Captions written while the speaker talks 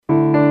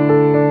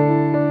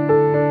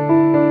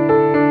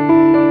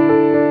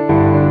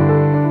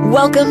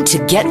Welcome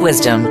to Get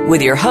Wisdom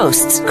with your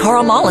hosts,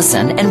 Carl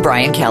Mollison and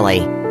Brian Kelly.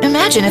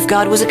 Imagine if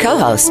God was a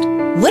co-host.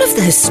 What if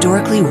the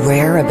historically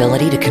rare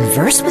ability to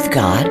converse with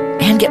God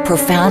and get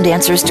profound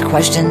answers to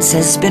questions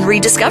has been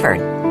rediscovered?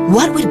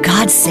 What would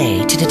God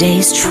say to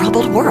today's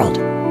troubled world?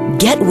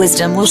 Get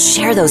Wisdom will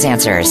share those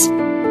answers.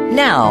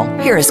 Now,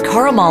 here is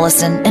Carl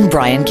Mollison and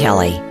Brian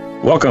Kelly.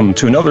 Welcome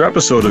to another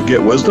episode of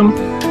Get Wisdom.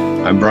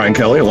 I'm Brian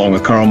Kelly, along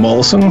with Carl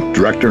Mollison,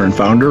 director and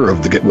founder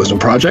of the Get Wisdom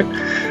Project.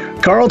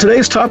 Carl,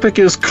 today's topic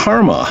is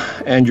karma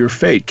and your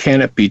fate.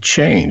 Can it be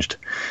changed?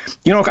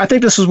 You know, I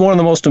think this is one of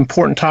the most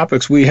important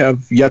topics we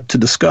have yet to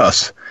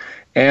discuss.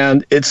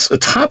 And it's a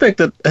topic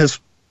that is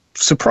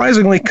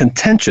surprisingly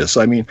contentious.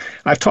 I mean,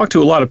 I've talked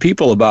to a lot of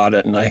people about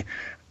it, and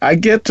I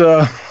get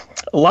a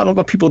lot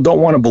of people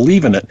don't want to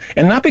believe in it.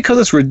 And not because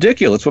it's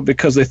ridiculous, but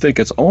because they think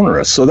it's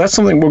onerous. So that's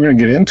something we're going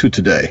to get into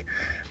today.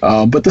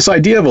 But this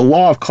idea of a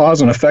law of cause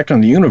and effect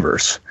on the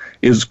universe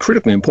is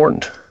critically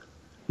important.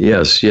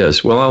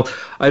 Yes. Well,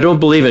 I don't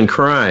believe in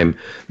crime,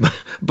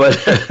 but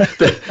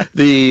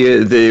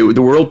the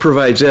world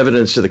provides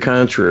evidence to the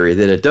contrary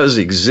that it does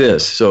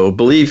exist. So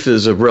belief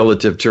is a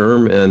relative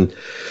term, and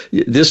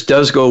this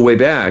does go way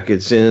back.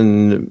 It's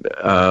in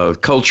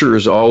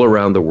cultures all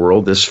around the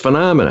world, this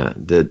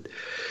phenomenon that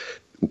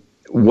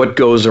what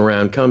goes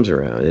around comes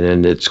around.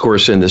 And it's, of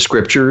course, in the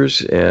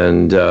scriptures,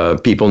 and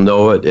people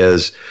know it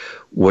as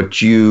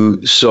what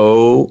you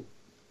sow,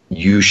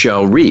 you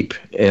shall reap.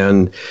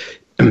 And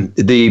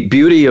the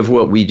beauty of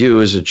what we do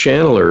as a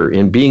channeler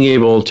in being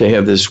able to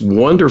have this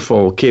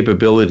wonderful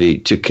capability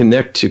to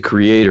connect to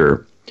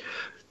Creator,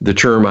 the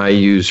term I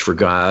use for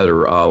God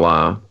or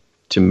Allah,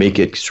 to make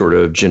it sort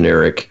of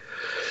generic,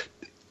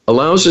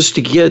 allows us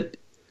to get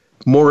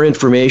more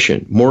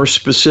information, more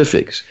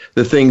specifics,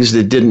 the things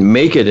that didn't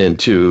make it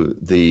into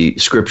the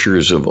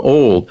scriptures of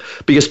old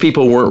because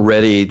people weren't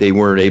ready, they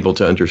weren't able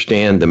to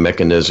understand the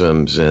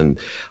mechanisms and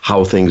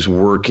how things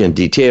work in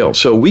detail.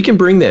 So we can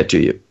bring that to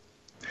you.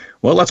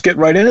 Well, let's get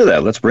right into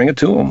that. Let's bring it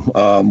to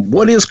them.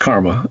 What is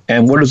karma,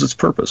 and what is its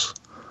purpose?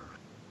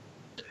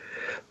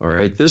 All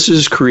right, this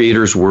is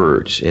Creator's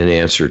words in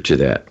answer to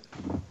that.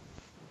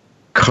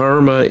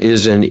 Karma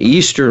is an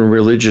Eastern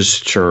religious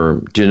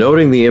term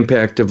denoting the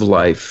impact of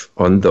life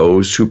on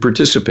those who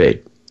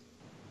participate.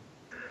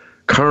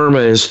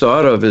 Karma is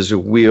thought of as a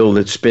wheel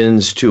that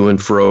spins to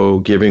and fro,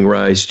 giving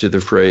rise to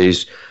the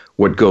phrase,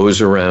 "What goes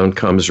around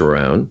comes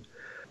around,"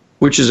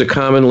 which is a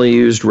commonly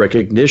used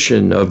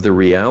recognition of the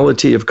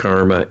reality of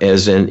karma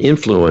as an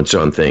influence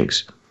on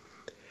things.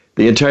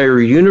 The entire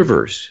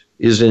universe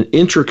is an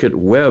intricate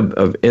web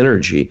of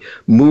energy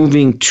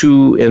moving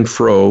to and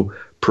fro,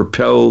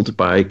 propelled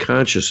by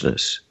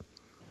consciousness.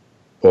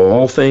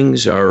 All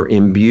things are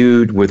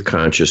imbued with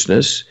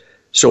consciousness,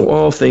 so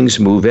all things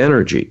move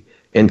energy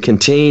and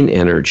contain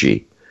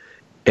energy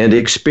and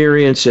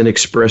experience and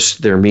express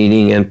their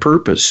meaning and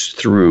purpose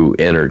through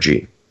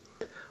energy.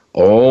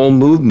 All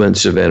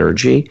movements of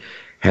energy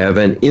have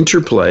an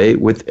interplay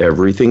with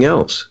everything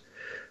else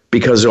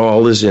because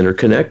all is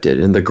interconnected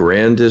in the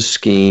grandest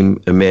scheme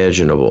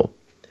imaginable.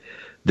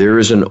 There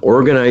is an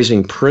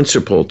organizing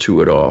principle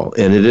to it all,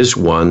 and it is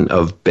one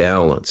of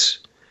balance.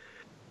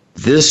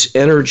 This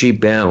energy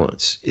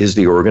balance is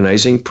the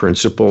organizing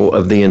principle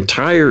of the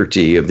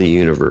entirety of the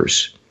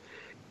universe.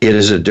 It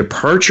is a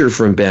departure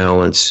from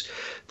balance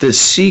that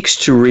seeks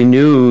to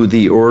renew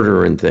the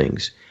order in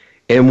things,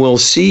 and will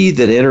see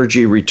that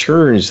energy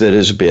returns that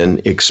has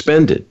been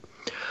expended.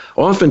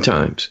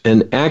 Oftentimes,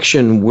 an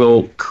action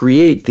will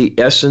create the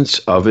essence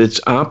of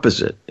its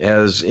opposite,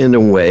 as in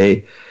a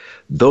way,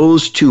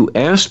 those two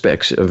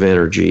aspects of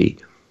energy,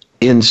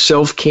 in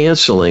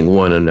self-canceling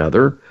one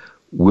another,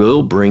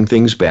 will bring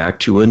things back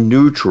to a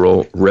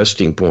neutral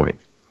resting point,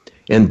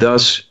 and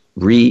thus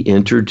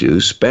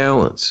reintroduce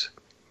balance.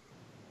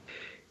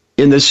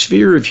 In the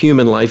sphere of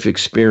human life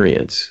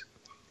experience,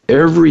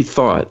 every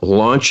thought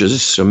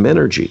launches some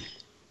energy,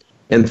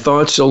 and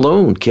thoughts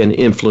alone can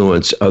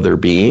influence other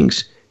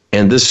beings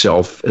and the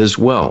self as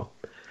well,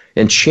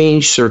 and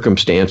change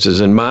circumstances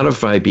and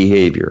modify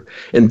behavior.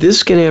 And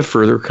this can have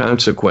further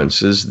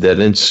consequences that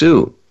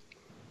ensue.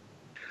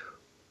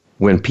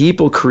 When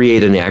people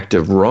create an act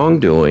of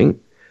wrongdoing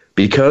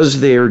because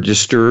they are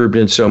disturbed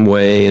in some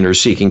way and are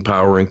seeking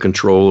power and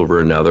control over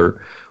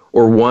another,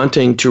 or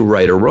wanting to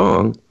right a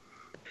wrong,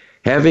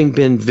 having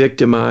been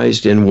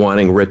victimized and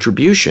wanting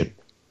retribution,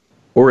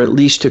 or at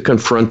least to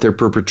confront their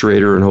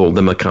perpetrator and hold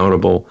them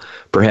accountable,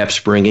 perhaps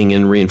bringing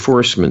in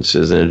reinforcements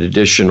as an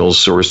additional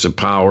source of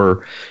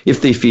power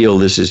if they feel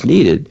this is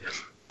needed,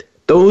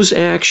 those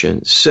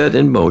actions set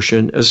in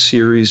motion a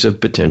series of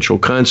potential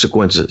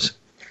consequences.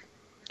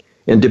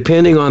 And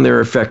depending on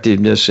their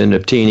effectiveness in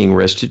obtaining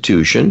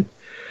restitution,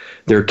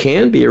 there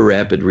can be a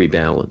rapid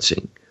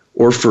rebalancing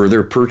or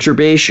further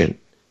perturbation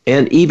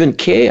and even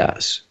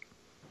chaos.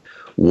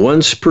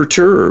 Once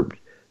perturbed,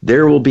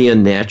 there will be a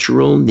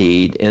natural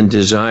need and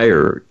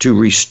desire to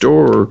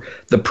restore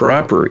the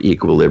proper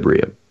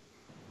equilibrium.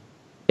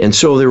 And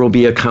so there will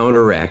be a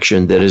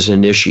counteraction that is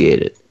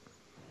initiated.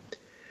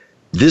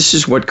 This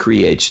is what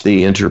creates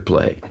the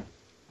interplay.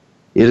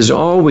 It is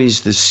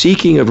always the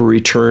seeking of a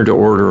return to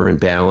order and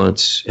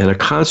balance and a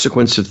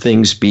consequence of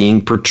things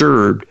being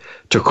perturbed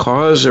to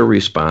cause a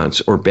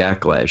response or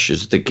backlash,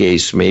 as the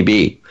case may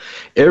be.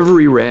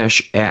 Every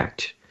rash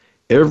act,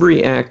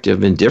 every act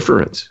of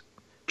indifference,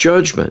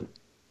 judgment,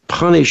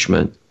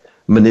 punishment,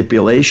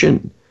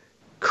 manipulation,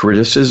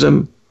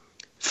 criticism,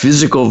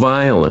 physical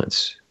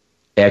violence,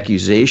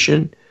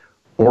 accusation,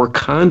 or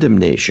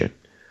condemnation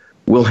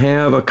will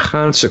have a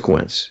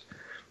consequence,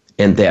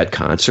 and that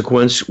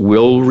consequence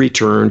will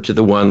return to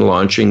the one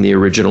launching the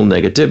original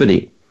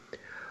negativity.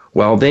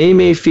 While they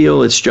may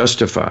feel it's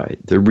justified,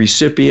 the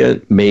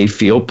recipient may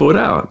feel put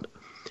out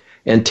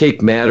and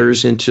take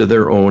matters into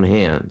their own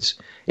hands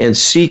and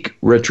seek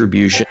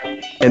retribution.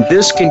 And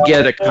this can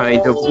get a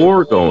kind of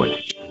war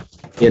going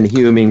in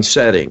human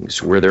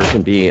settings where there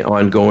can be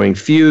ongoing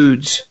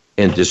feuds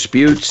and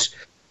disputes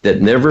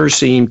that never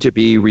seem to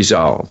be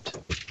resolved.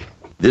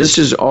 This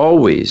is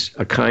always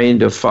a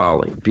kind of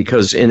folly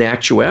because in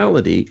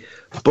actuality,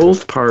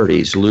 both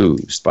parties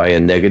lose by a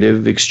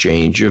negative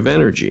exchange of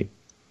energy.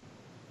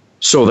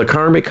 So the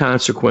karmic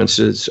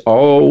consequences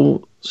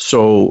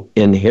also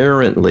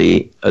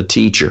inherently a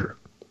teacher.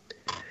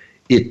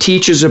 It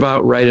teaches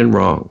about right and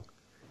wrong.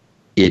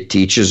 It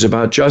teaches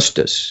about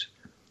justice.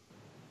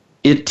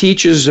 It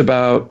teaches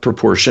about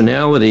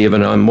proportionality of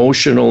an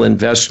emotional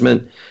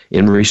investment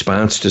in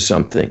response to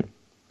something.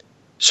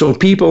 So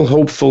people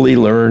hopefully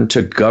learn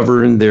to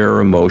govern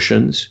their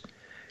emotions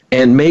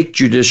and make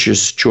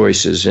judicious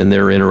choices in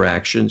their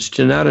interactions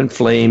to not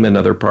inflame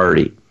another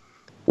party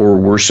or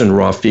worsen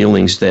raw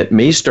feelings that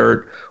may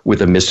start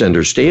with a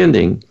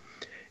misunderstanding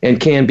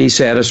and can be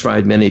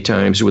satisfied many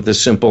times with a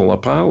simple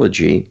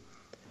apology,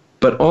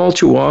 but all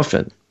too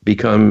often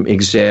become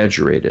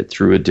exaggerated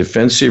through a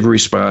defensive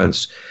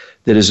response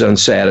that is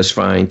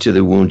unsatisfying to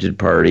the wounded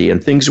party,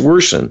 and things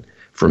worsen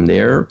from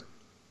there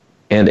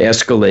and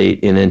escalate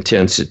in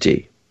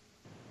intensity.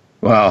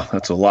 Wow,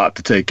 that's a lot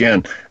to take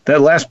in.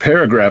 That last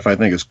paragraph, I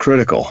think, is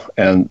critical,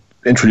 and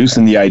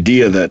introducing the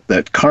idea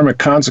that karmic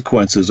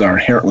consequences are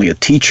inherently a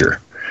teacher.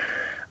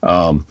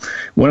 One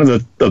of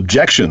the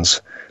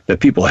objections that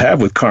people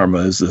have with karma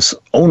is this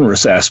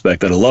onerous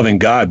aspect that a loving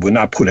God would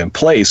not put in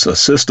place a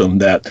system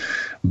that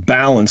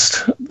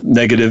balanced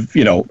negative,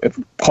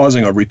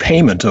 causing a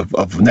repayment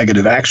of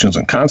negative actions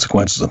and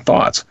consequences and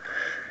thoughts.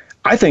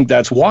 I think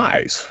that's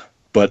wise,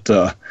 but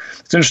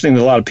it's interesting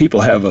that a lot of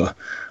people have a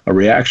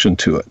reaction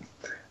to it.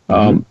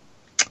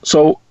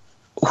 So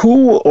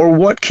who or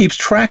what keeps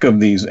track of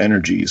these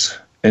energies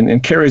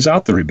and carries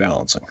out the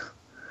rebalancing?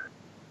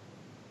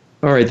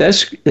 All right,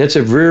 that's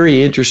a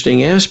very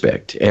interesting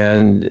aspect,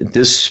 and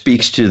this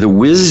speaks to the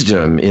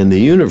wisdom in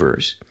the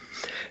universe.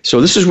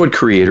 So this is what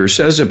Creator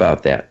says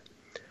about that.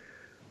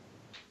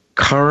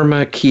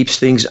 Karma keeps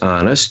things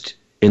honest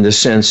in the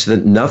sense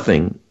that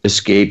nothing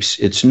escapes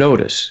its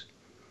notice.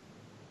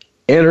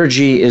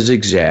 Energy is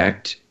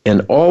exact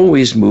and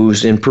always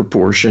moves in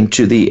proportion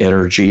to the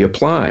energy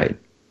applied.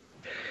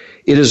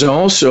 It is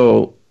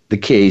also the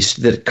case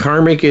that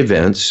karmic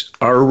events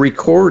are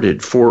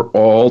recorded for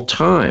all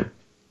time.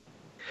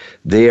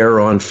 They are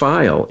on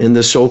file in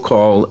the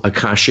so-called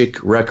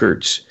Akashic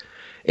records,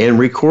 and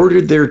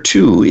recorded there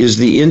too is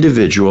the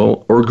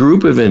individual or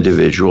group of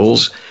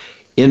individuals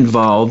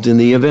involved in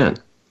the event.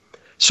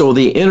 So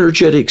the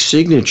energetic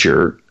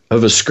signature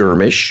of a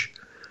skirmish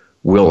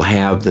will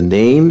have the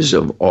names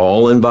of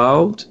all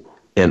involved,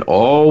 and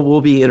all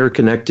will be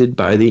interconnected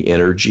by the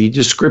energy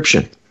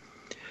description.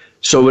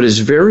 So it is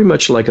very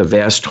much like a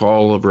vast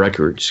hall of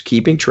records,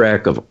 keeping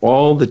track of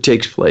all that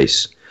takes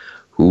place,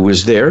 who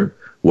was there,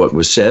 what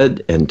was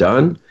said and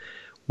done,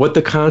 what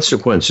the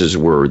consequences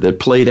were that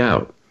played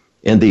out,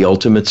 and the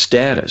ultimate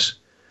status,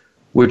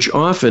 which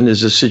often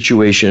is a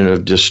situation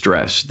of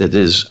distress that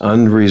is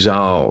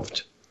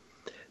unresolved.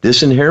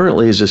 This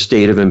inherently is a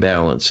state of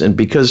imbalance, and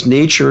because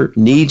nature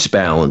needs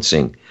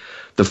balancing,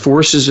 the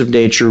forces of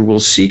nature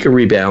will seek a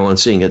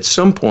rebalancing at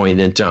some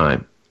point in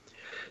time.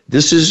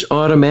 This is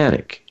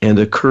automatic and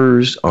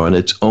occurs on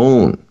its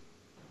own.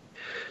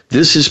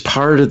 This is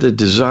part of the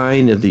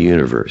design of the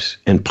universe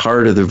and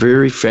part of the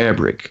very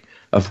fabric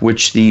of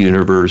which the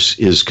universe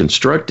is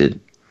constructed.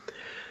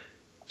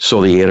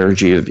 So the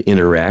energy of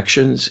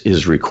interactions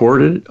is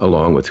recorded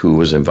along with who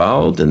was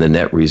involved and the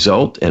net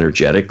result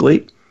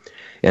energetically.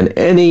 And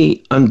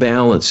any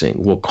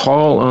unbalancing will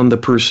call on the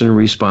person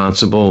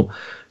responsible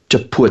to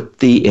put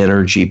the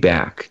energy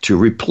back, to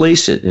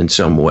replace it in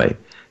some way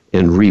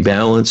and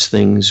rebalance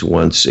things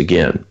once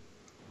again.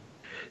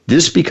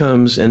 This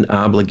becomes an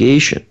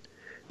obligation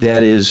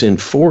that is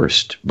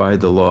enforced by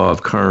the law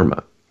of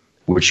karma,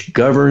 which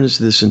governs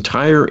this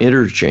entire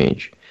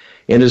interchange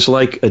and is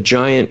like a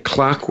giant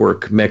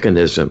clockwork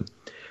mechanism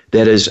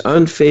that is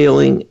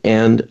unfailing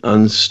and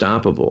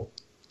unstoppable.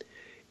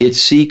 It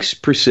seeks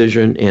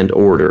precision and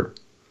order.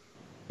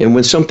 And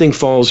when something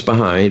falls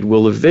behind,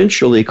 will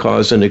eventually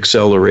cause an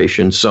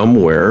acceleration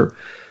somewhere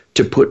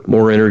to put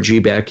more energy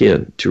back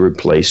in, to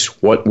replace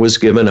what was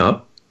given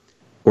up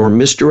or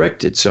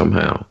misdirect it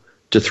somehow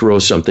to throw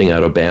something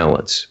out of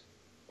balance.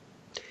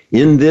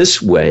 In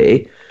this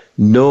way,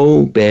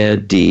 No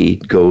bad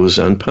deed goes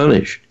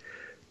unpunished,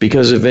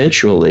 because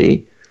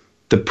eventually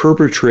the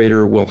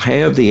perpetrator will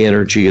have the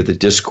energy of the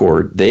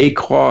discord they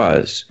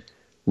cause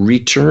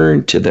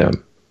return to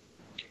them.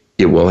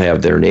 It will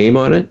have their name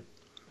on it,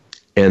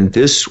 and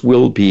this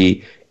will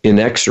be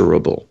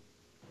inexorable.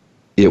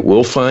 It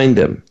will find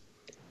them,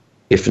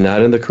 if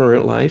not in the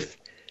current life,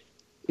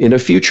 in a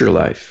future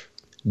life.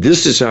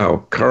 This is how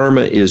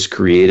karma is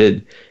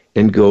created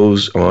and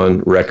goes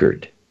on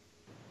record.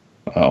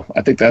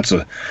 I think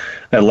that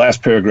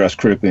last paragraph is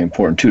critically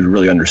important, too, to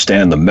really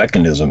understand the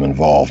mechanism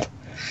involved.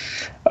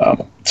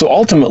 So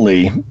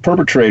ultimately,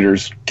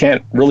 perpetrators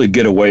can't really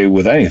get away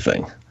with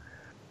anything.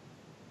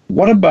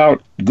 What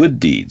about good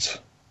deeds?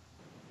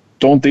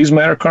 Don't these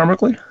matter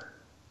karmically?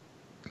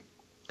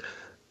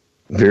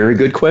 Very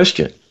good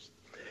question.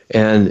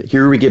 And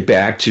here we get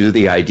back to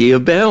the idea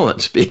of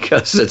balance,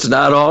 because it's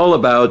not all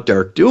about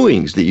dark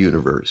doings, the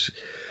universe.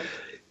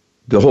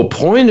 The whole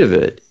point of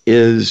it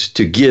is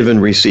to give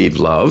and receive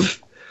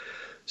love.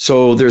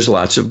 So there's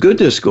lots of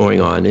goodness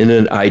going on in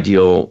an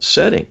ideal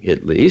setting,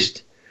 at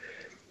least.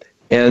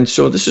 And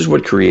so this is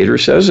what Creator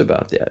says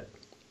about that.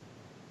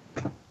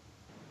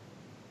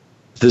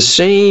 The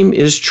same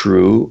is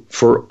true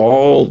for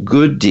all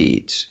good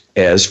deeds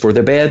as for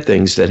the bad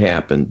things that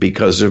happen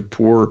because of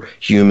poor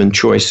human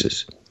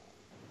choices.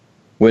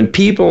 When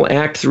people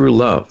act through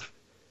love,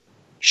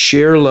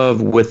 share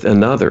love with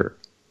another,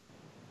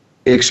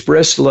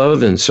 express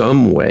love in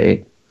some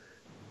way,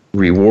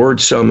 reward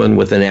someone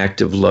with an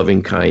act of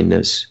loving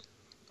kindness,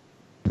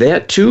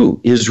 that too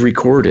is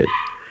recorded.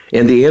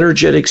 And the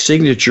energetic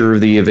signature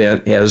of the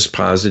event has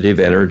positive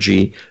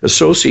energy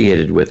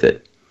associated with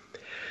it.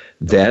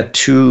 That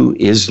too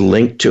is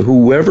linked to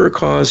whoever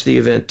caused the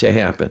event to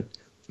happen,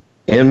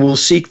 and will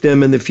seek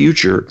them in the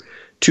future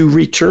to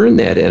return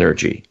that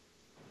energy.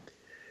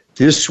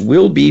 This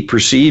will be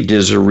perceived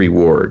as a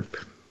reward,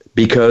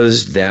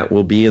 because that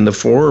will be in the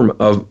form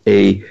of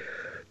the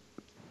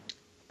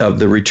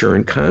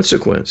return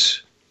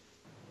consequence.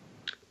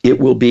 It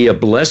will be a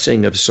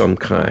blessing of some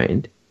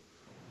kind.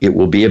 It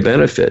will be a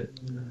benefit,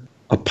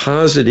 a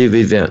positive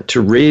event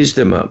to raise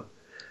them up,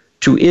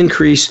 to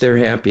increase their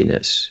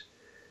happiness,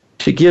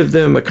 to give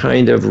them a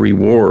kind of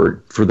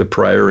reward for the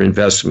prior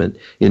investment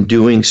in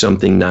doing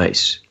something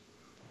nice.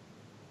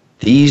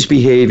 These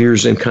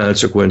behaviors and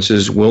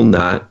consequences will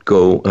not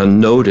go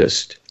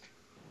unnoticed.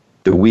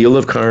 The wheel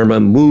of karma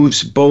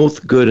moves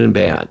both good and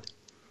bad,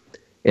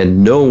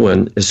 and no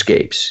one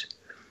escapes.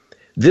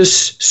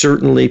 This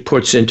certainly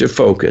puts into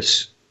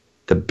focus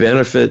the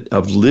benefit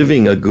of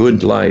living a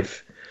good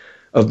life,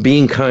 of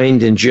being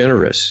kind and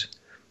generous,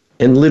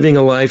 and living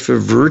a life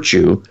of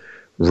virtue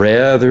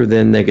rather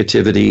than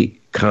negativity,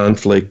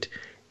 conflict,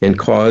 and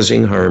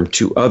causing harm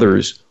to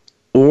others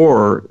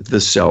or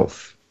the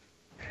self.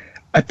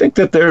 I think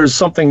that there's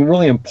something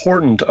really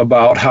important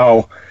about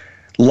how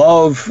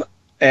love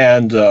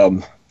and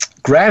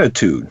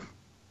gratitude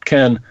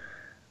can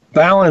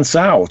balance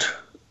out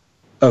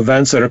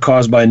events that are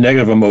caused by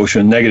negative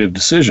emotion, negative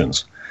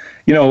decisions.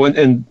 You know,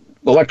 in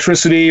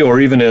electricity or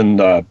even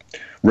in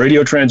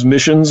radio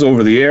transmissions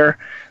over the air,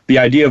 the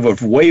idea of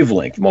a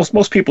wavelength.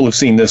 Most people have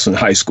seen this in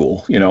high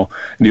school, you know,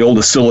 in the old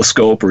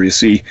oscilloscope, where you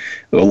see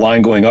the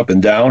line going up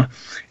and down.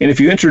 And if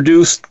you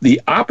introduce the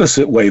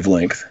opposite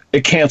wavelength,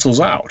 it cancels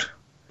out.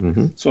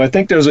 Mm-hmm. So I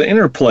think there's an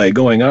interplay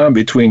going on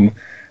between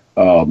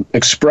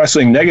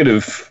expressing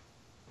negative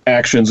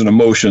actions and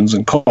emotions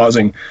and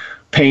causing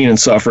pain and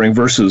suffering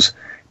versus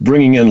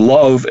bringing in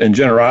love and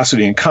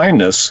generosity and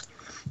kindness,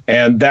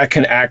 and that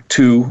can act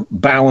to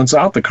balance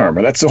out the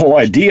karma. That's the whole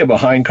idea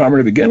behind karma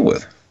to begin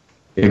with.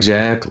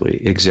 Exactly.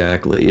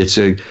 It's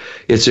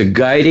a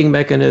guiding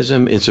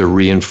mechanism, it's a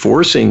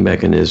reinforcing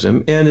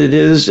mechanism, and it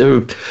is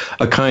a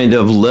kind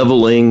of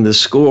leveling the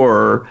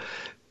score,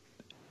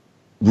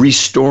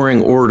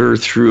 restoring order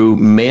through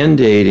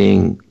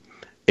mandating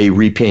a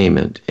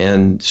repayment.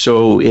 And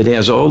so it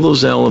has all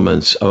those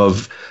elements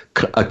of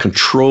a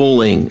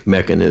controlling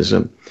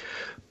mechanism,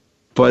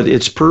 but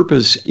its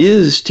purpose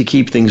is to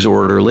keep things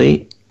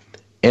orderly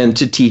and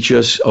to teach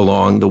us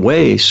along the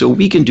way so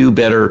we can do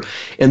better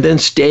and then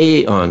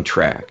stay on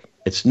track.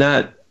 It's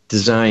not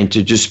designed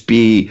to just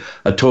be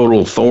a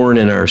total thorn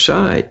in our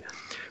side.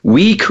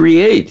 We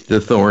create the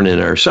thorn in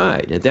our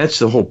side, and that's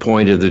the whole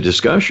point of the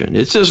discussion.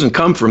 It doesn't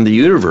come from the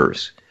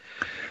universe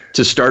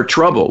to start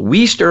trouble.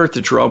 We start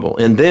the trouble,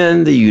 and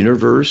then the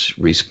universe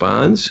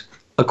responds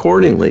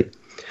accordingly.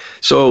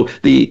 So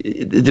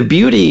the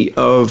beauty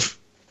of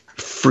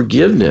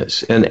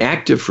forgiveness and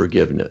active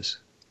forgiveness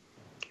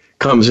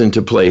comes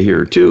into play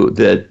here too,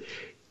 that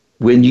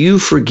when you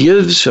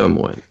forgive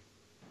someone,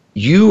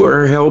 you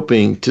are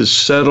helping to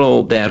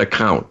settle that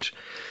account,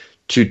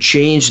 to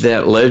change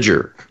that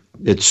ledger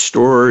that's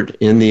stored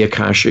in the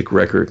Akashic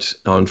records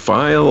on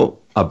file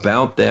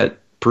about that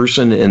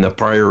person in a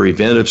prior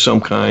event of some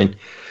kind.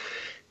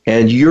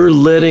 And you're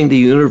letting the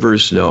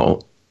universe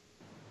know,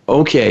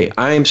 okay,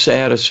 I'm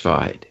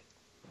satisfied.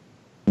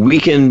 We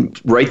can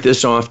write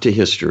this off to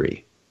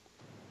history.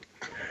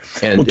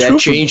 And that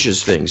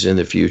changes things in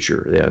the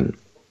future then.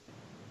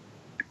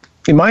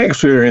 in my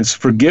experience,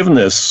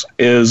 forgiveness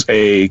is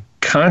a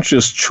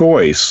conscious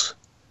choice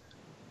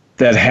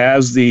that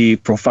has the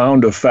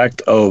profound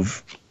effect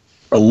of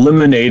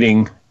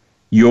eliminating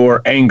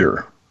your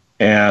anger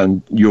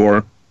and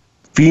your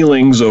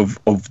feelings of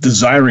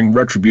desiring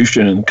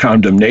retribution and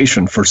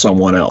condemnation for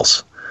someone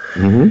else.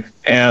 Mm-hmm.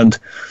 And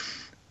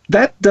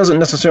that doesn't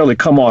necessarily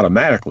come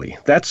automatically.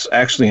 That's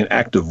actually an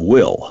act of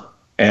will.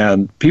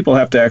 And people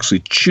have to actually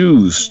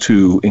choose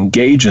to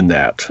engage in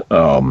that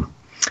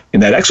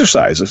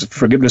exercise.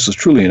 Forgiveness is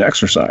truly an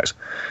exercise.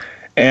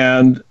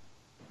 And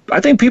I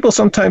think people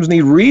sometimes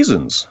need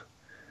reasons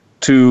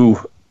to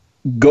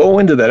go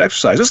into that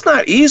exercise. It's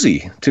not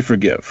easy to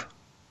forgive.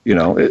 You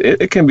know,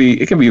 it can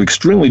be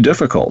extremely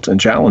difficult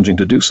and challenging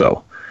to do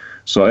so.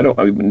 So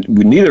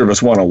neither of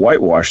us want to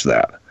whitewash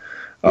that.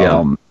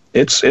 Yeah.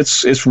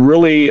 It's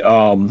really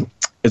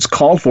it's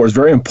called for. It's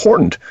very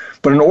important.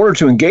 But in order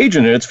to engage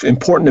in it, it's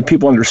important that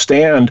people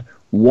understand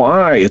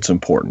why it's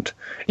important.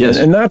 Yes.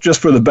 And not just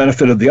for the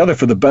benefit of the other,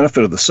 for the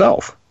benefit of the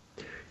self.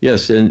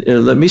 Yes, and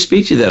let me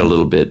speak to that a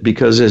little bit,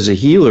 because as a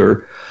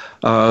healer,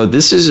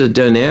 this is a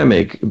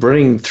dynamic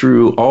running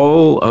through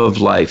all of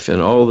life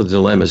and all the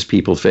dilemmas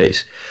people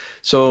face.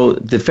 So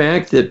the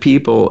fact that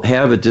people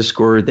have a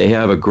discord, they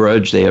have a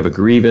grudge, they have a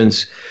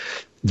grievance,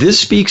 this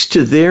speaks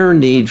to their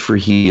need for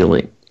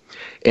healing.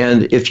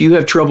 And if you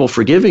have trouble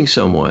forgiving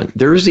someone,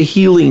 there is a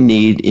healing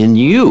need in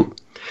you.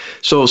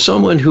 So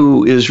someone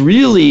who is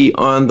really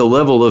on the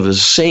level of a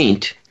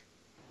saint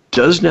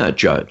does not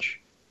judge,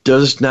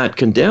 does not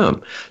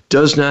condemn,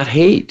 does not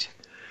hate,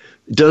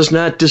 does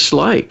not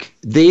dislike.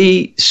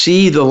 They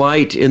see the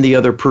light in the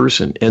other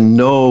person and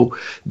know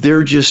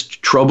they're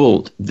just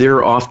troubled.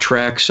 They're off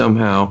track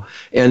somehow.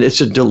 And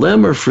it's a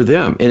dilemma for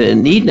them. And it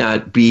need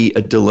not be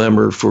a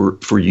dilemma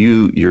for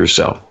you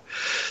yourself.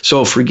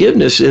 So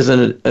forgiveness is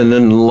an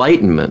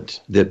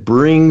enlightenment that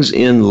brings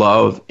in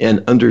love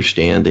and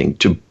understanding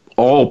to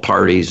all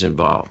parties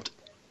involved.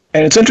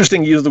 And it's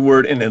interesting you use the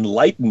word an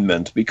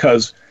enlightenment,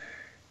 because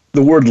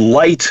the word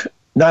light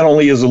not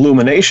only is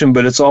illumination,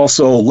 but it's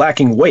also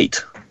lacking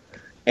weight.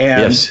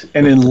 And yes.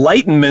 And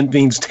enlightenment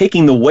means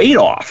taking the weight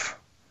off.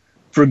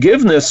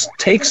 Forgiveness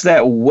takes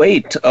that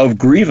weight of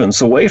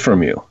grievance away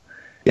from you.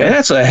 Yeah. And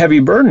that's a heavy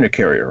burden to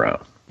carry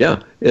around.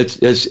 Yeah,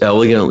 it's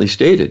elegantly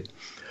stated.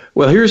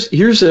 Well,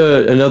 here's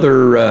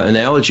another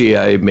analogy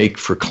I make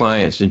for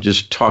clients, and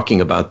just talking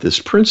about this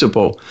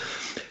principle,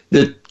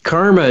 that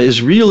karma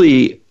is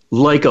really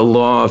like a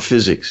law of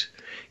physics.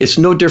 It's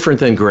no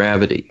different than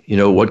gravity. You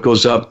know, what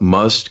goes up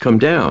must come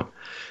down.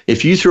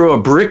 If you throw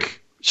a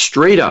brick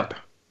straight up,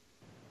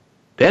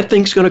 that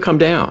thing's going to come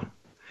down.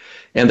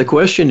 And the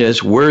question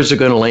is, where is it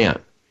going to land?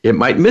 It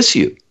might miss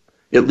you,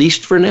 at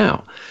least for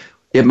now.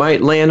 It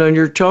might land on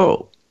your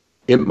toe.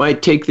 It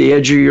might take the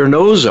edge of your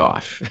nose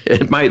off.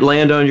 It might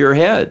land on your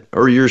head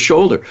or your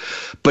shoulder.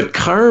 But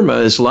karma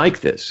is like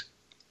this.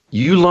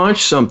 You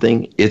launch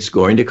something, it's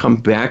going to come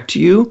back to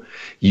you.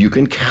 You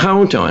can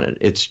count on it.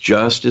 It's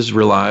just as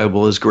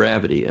reliable as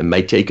gravity. It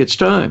may take its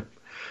time,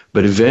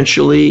 but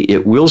eventually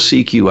it will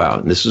seek you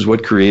out. And this is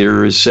what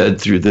Creator has said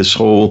through this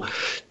whole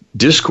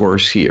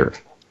discourse here,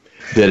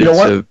 that it's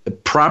a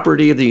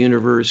property of the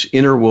universe,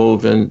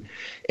 interwoven,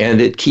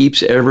 and it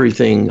keeps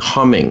everything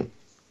humming.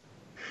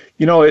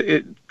 You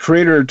know,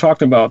 Creator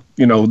talked about,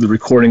 you know, the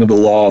recording of the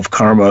law of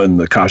karma and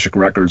the Akashic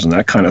records and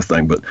that kind of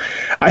thing. But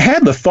I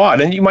had the thought,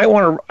 and you might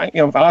want to,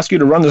 you know, I'll ask you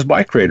to run this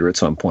by Creator at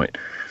some point,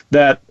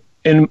 that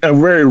in a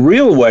very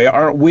real way,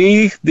 aren't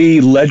we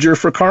the ledger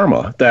for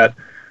karma? That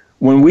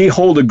when we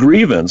hold a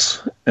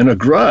grievance and a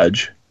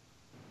grudge,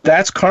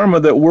 that's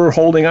karma that we're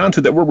holding on to,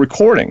 that we're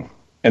recording.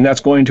 And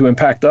that's going to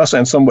impact us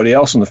and somebody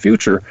else in the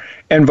future.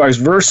 And vice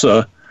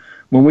versa,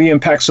 when we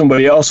impact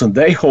somebody else and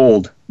they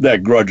hold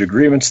that grudge or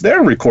grievance,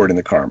 they're recording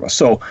the karma.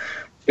 So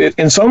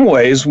in some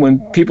ways, when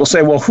people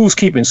say, well, who's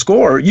keeping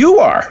score? You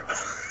are.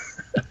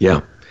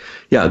 Yeah.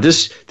 Yeah,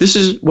 this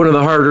is one of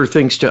the harder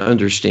things to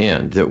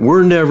understand, that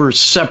we're never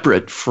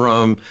separate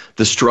from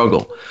the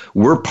struggle.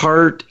 We're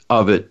part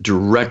of it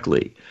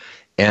directly.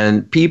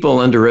 And people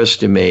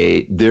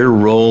underestimate their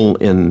role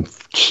in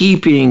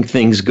keeping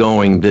things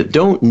going that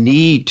don't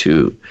need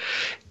to.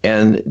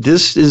 And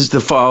this is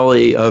the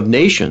folly of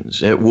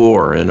nations at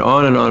war, and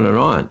on and on and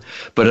on.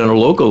 But on a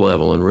local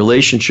level and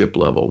relationship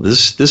level,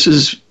 this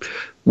is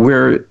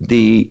where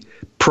the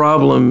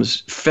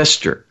problems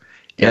fester.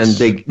 Yes.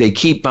 And they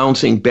keep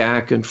bouncing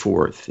back and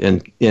forth,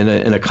 and in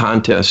a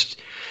contest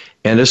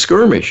and a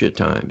skirmish at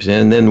times,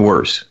 and then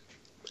worse.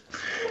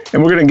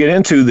 And we're going to get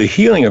into the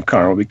healing of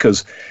karma,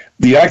 because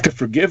the act of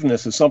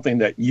forgiveness is something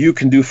that you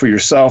can do for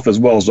yourself as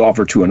well as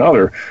offer to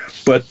another.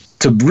 But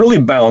to really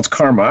balance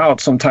karma out,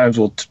 sometimes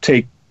will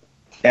take,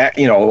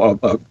 you know,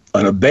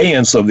 an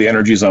abeyance of the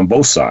energies on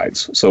both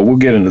sides. So we'll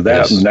get into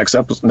that in the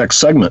next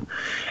segment.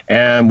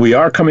 And we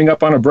are coming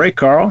up on a break,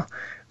 Carl.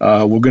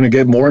 We're going to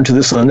get more into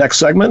this in the next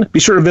segment. Be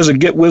sure to visit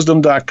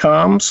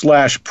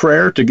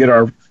getwisdom.com/prayer to get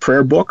our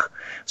prayer book.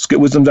 It's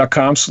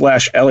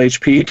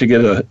getwisdom.com/LHP to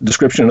get a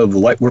description of the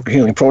Lightworker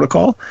Healing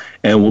Protocol.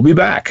 And we'll be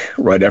back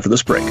right after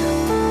this break.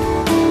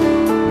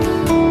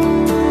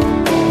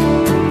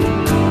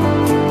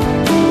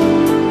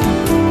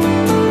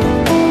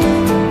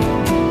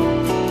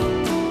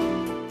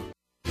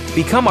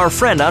 Become our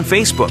friend on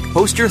Facebook.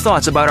 Post your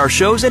thoughts about our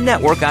shows and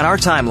network on our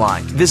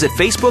timeline. Visit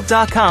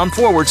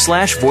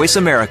facebook.com/Voice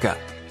America.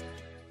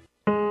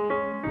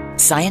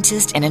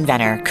 Scientist and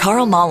inventor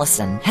Carl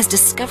Mollison has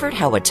discovered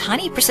how a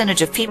tiny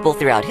percentage of people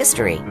throughout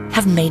history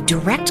have made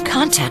direct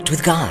contact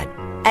with God.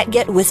 At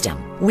Get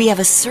Wisdom, we have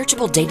a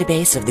searchable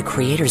database of the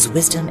Creator's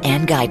wisdom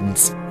and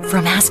guidance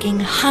from asking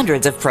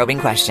hundreds of probing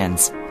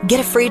questions. Get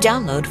a free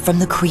download from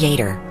the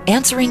Creator,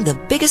 answering the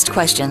biggest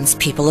questions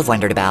people have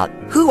wondered about.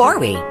 Who are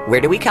we?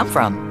 Where do we come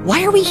from?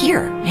 Why are we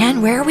here?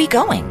 And where are we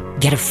going?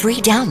 Get a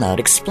free download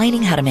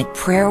explaining how to make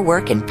prayer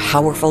work in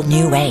powerful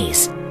new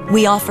ways.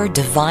 We offer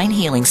divine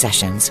healing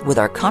sessions with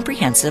our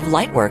comprehensive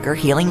Lightworker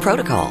healing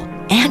protocol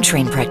and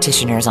train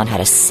practitioners on how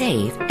to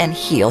save and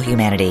heal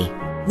humanity.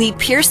 We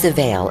pierce the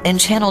veil in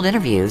channeled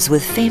interviews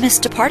with famous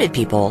departed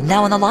people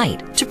now in the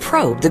light to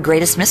probe the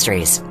greatest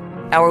mysteries.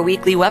 Our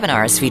weekly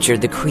webinars feature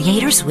the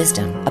Creator's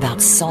wisdom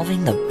about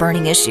solving the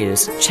burning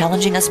issues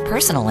challenging us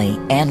personally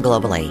and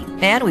globally.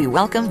 And we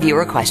welcome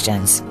viewer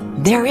questions.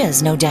 There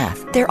is no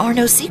death. There are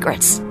no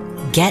secrets.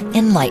 Get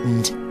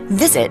enlightened.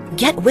 Visit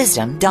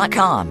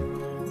getwisdom.com.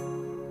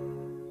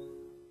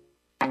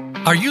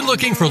 Are you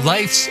looking for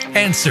life's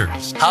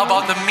answers? How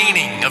about the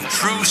meaning of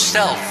true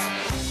self?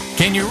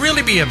 Can you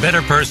really be a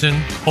better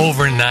person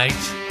overnight?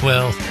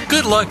 Well,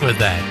 good luck with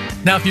that.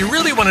 Now, if you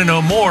really want to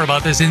know more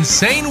about this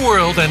insane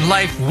world and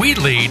life we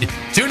lead,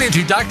 tune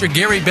into Dr.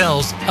 Gary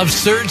Bell's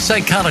Absurd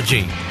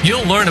Psychology.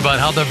 You'll learn about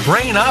how the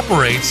brain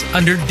operates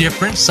under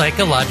different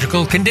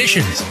psychological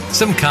conditions.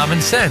 Some common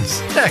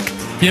sense. Heck,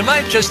 you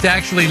might just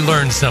actually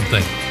learn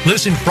something.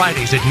 Listen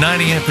Fridays at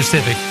 9 a.m.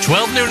 Pacific,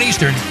 12 noon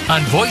Eastern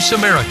on Voice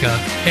America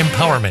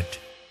Empowerment.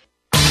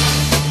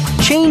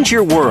 Change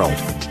your world.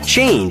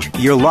 Change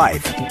your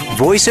life.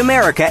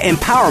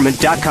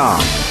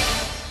 VoiceAmericaEmpowerment.com.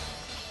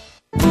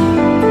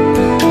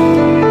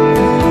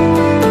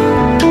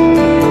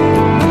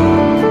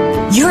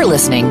 You're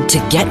listening to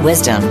Get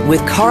Wisdom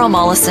with Carl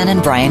Mollison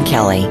and Brian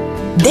Kelly.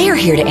 They are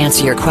here to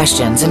answer your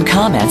questions and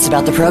comments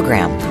about the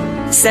program.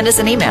 Send us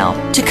an email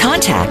to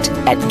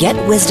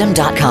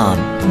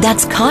contact@getwisdom.com.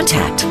 That's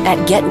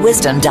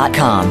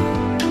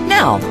contact@getwisdom.com.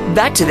 Now,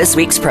 back to this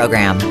week's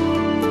program.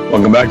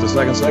 Welcome back to the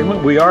second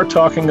segment. We are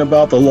talking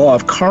about the law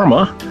of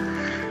karma,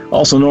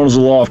 also known as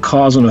the law of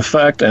cause and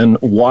effect, and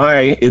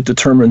why it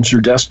determines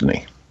your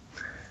destiny.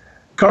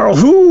 Carl,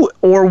 who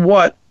or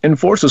what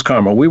enforces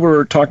karma? We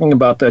were talking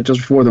about that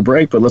just before the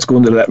break, but let's go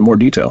into that in more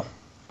detail.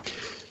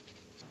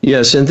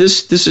 Yes, and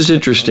this is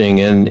interesting,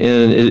 and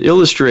it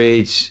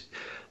illustrates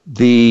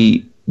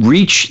the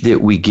reach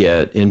that we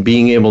get in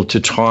being able to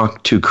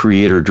talk to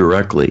Creator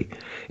directly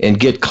and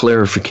get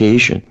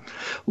clarification.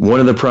 One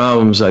of the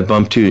problems I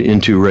bump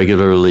into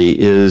regularly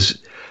is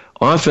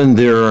often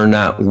there are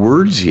not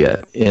words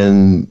yet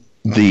in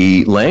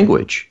the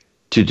language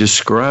to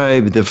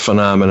describe the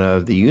phenomena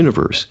of the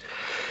universe,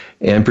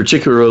 and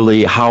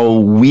particularly how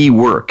we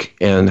work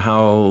and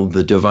how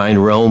the divine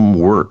realm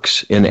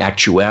works in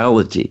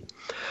actuality.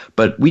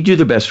 But we do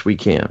the best we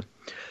can.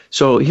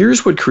 So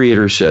here's what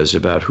Creator says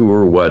about who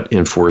or what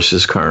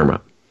enforces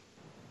karma.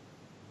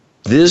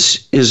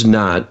 This is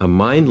not a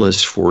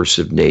mindless force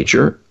of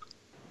nature,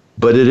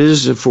 but it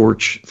is a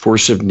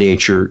force of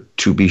nature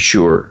to be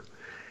sure.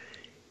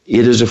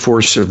 It is a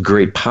force of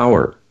great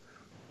power,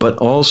 but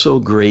also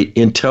great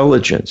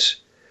intelligence,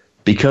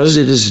 because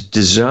it is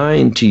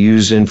designed to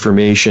use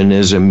information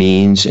as a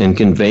means and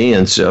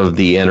conveyance of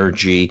the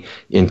energy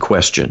in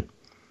question.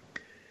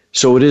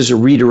 So it is a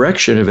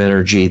redirection of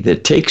energy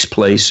that takes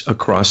place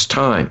across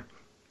time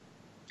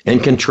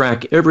and can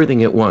track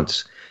everything at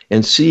once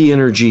and see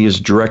energy is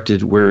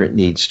directed where it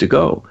needs to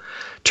go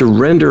to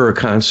render a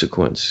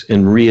consequence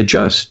and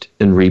readjust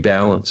and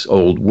rebalance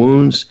old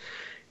wounds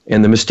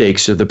and the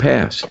mistakes of the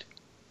past.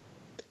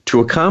 To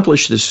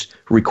accomplish this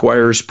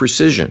requires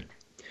precision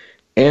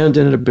and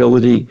an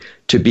ability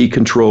to be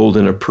controlled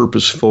in a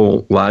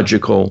purposeful,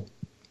 logical,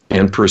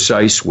 and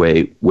precise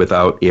way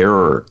without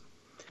error.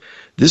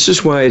 This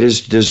is why it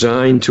is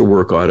designed to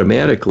work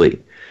automatically,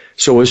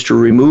 so as to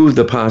remove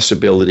the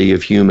possibility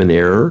of human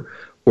error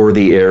or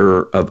the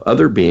error of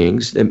other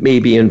beings that may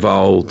be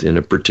involved in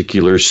a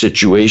particular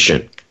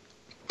situation.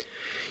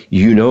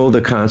 You know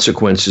the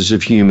consequences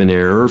of human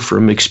error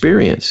from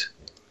experience.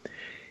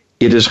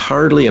 It is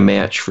hardly a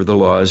match for the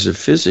laws of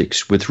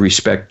physics with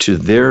respect to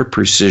their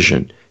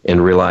precision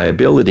and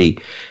reliability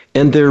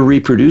and their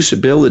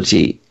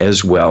reproducibility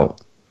as well.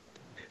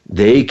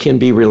 They can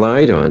be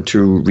relied on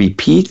to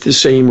repeat the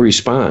same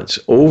response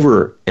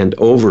over and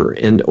over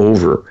and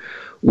over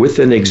with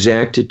an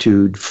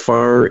exactitude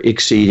far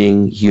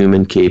exceeding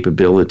human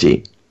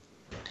capability.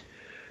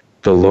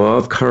 The law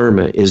of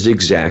karma is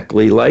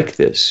exactly like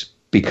this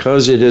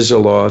because it is a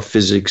law of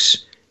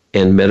physics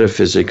and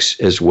metaphysics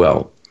as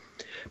well,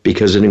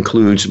 because it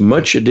includes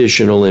much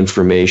additional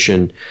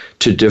information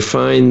to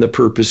define the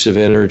purpose of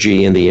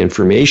energy and the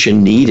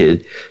information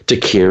needed to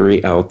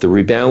carry out the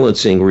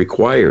rebalancing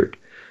required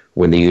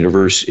when the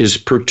universe is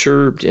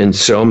perturbed in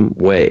some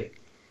way.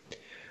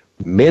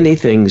 Many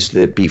things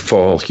that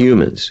befall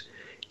humans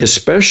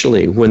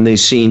especially when they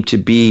seem to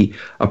be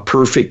a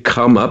perfect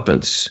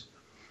comeuppance,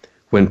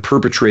 when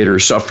perpetrator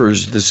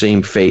suffers the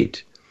same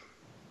fate,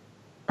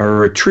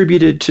 are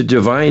attributed to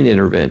divine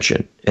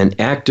intervention, an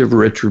act of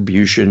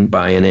retribution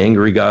by an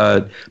angry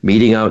God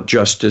meting out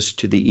justice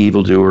to the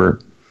evildoer.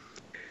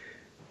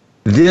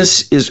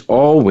 This is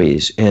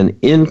always an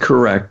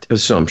incorrect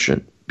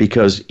assumption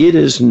because it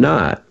is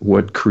not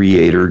what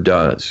Creator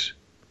does.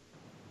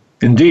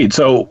 Indeed.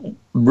 So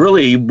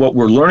really what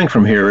we're learning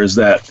from here is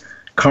that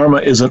karma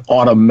is an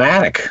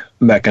automatic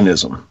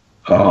mechanism.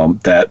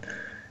 That,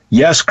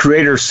 yes,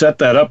 Creator set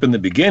that up in the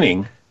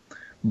beginning,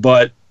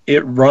 but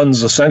it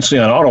runs essentially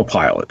on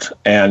autopilot,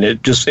 and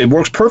it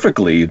works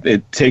perfectly.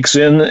 It takes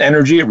in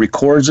energy, it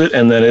records it,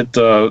 and then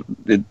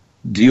it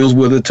deals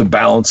with it to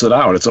balance it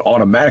out. It's an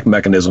automatic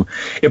mechanism.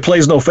 It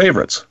plays no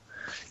favorites.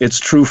 It's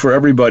true for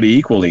everybody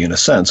equally in a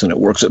sense, and it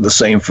works the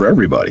same for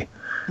everybody.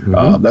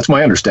 Mm-hmm. That's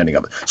my understanding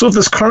of it. So if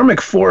this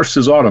karmic force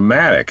is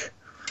automatic,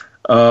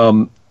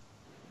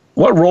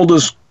 what role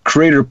does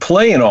Creator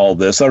play in all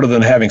this other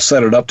than having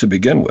set it up to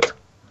begin with?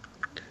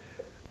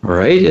 All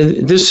right,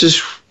 and this is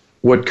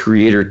what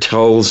Creator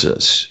tells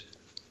us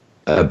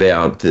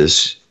about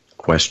this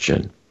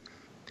question.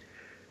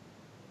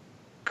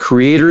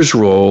 Creator's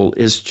role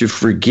is to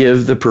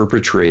forgive the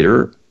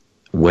perpetrator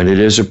when it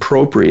is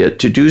appropriate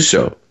to do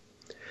so,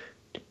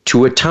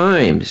 to at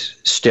times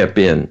step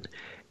in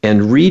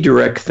and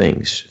redirect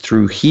things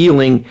through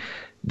healing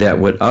that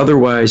would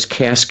otherwise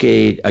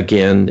cascade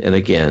again and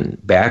again,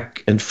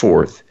 back and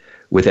forth,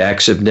 with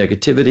acts of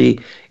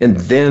negativity, and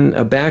then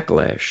a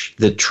backlash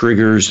that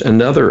triggers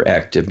another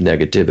act of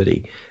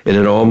negativity in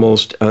an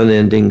almost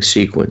unending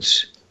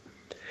sequence.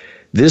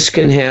 This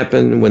can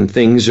happen when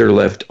things are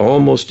left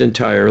almost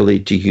entirely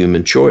to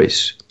human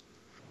choice.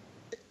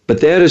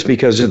 But that is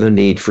because of the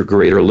need for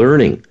greater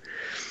learning.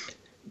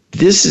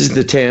 This is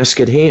the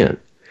task at hand,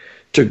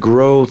 to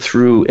grow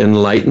through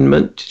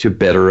enlightenment to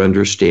better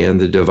understand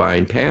the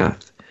divine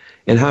path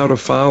and how to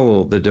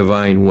follow the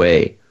divine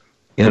way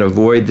and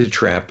avoid the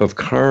trap of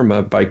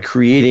karma by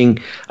creating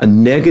a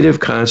negative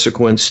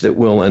consequence that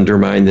will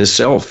undermine the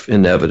self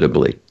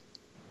inevitably.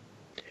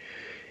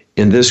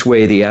 In this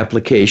way, the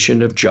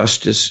application of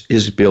justice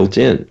is built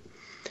in.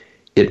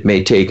 It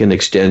may take an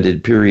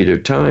extended period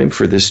of time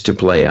for this to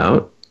play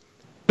out,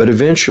 but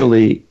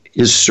eventually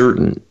is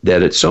certain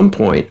that at some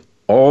point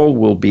all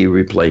will be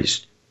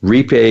replaced,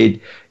 repaid,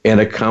 and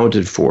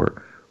accounted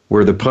for,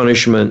 where the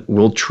punishment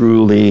will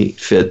truly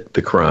fit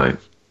the crime.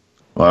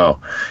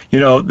 Wow.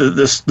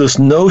 This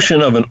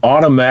notion of an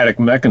automatic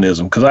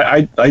mechanism, because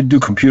I do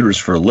computers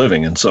for a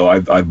living, and so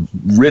I've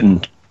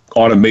written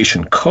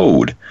automation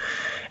code.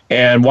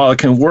 And while it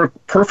can work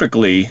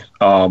perfectly,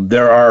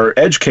 there are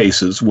edge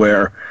cases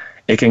where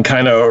it can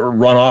kind of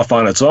run off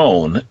on its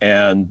own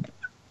and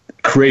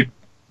create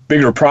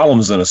bigger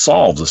problems than it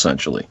solves,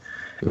 essentially.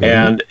 Mm-hmm.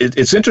 And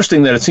it's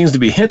interesting that it seems to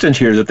be hinted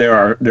here that there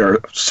are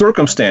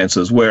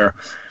circumstances where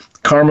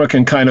karma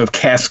can kind of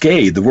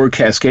cascade. The word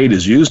cascade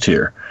is used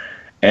here.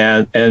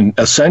 And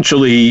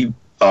essentially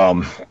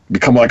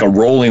become like a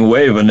rolling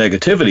wave of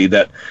negativity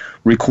that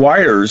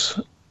requires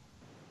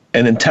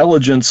an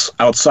intelligence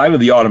outside of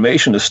the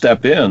automation to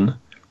step in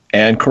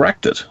and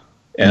correct it.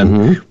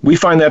 And we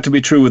find that to be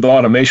true with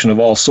automation of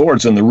all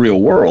sorts in the real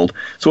world.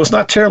 So it's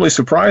not terribly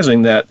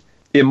surprising that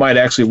it might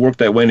actually work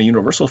that way in a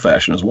universal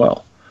fashion as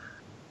well.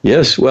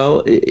 Yes,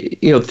 well,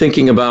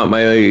 thinking about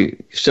my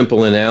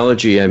simple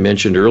analogy I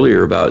mentioned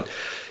earlier about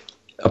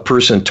a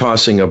person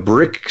tossing a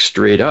brick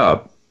straight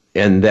up,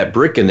 and that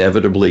brick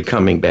inevitably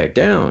coming back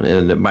down,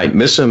 and it might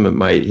miss them, it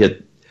might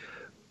hit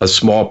a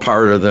small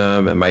part of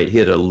them, it might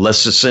hit a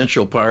less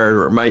essential part,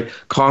 or it might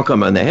conk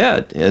them on the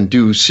head and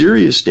do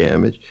serious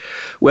damage.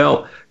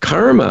 Well,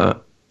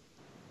 karma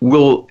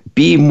will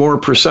be more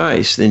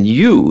precise than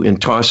you in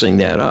tossing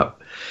that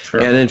up.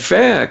 Sure. And in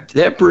fact,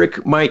 that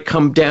brick might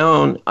come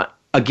down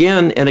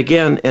again and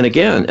again and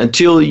again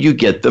until you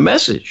get the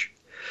message.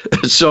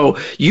 So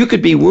you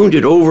could be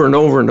wounded over and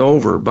over and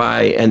over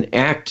by an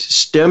act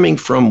stemming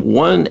from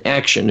one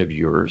action of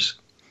yours,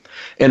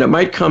 and it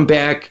might come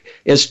back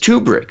as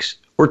 2 bricks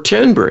or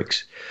 10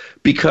 bricks,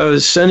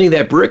 because sending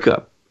that brick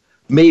up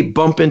may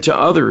bump into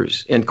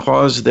others and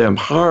cause them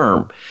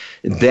harm.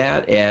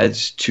 That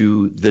adds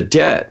to the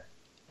debt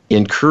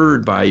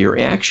incurred by your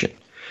action.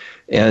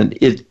 And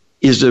it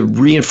is a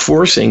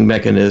reinforcing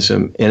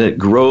mechanism, and it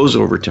grows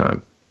over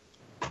time.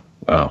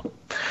 Wow.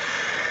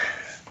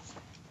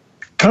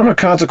 Karmic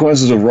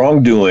consequences of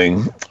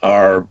wrongdoing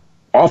are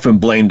often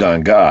blamed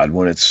on God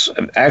when it's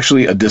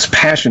actually a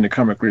dispassionate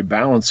karmic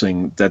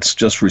rebalancing that's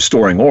just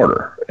restoring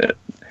order.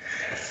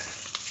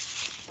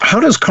 How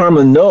does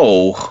karma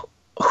know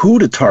who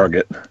to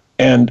target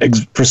and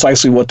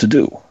precisely what to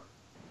do?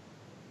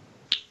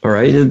 All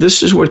right, and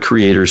this is what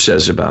Creator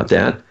says about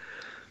that.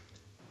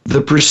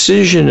 The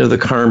precision of the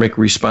karmic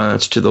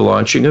response to the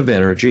launching of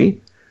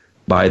energy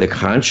by the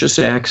conscious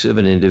acts of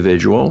an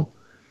individual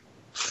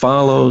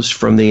follows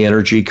from the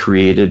energy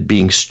created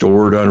being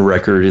stored on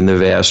record in the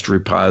vast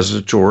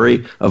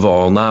repository of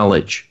all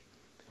knowledge.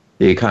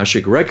 The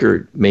Akashic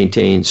Record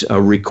maintains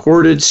a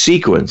recorded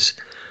sequence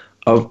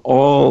of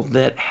all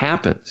that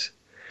happens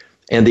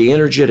and the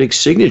energetic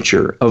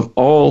signature of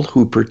all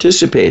who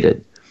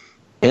participated,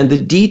 and the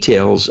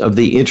details of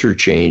the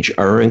interchange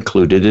are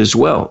included as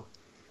well.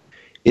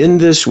 In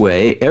this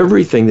way,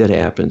 everything that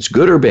happens,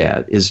 good or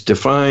bad, is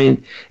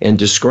defined and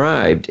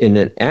described in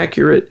an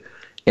accurate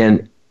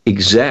and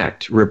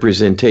exact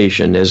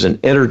representation as an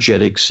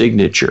energetic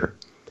signature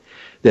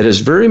that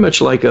is very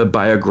much like a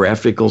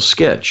biographical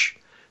sketch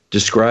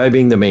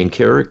describing the main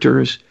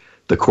characters,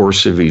 the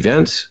course of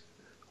events,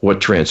 what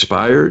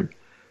transpired,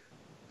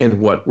 and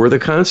what were the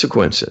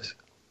consequences.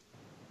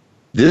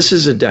 This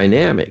is a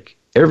dynamic,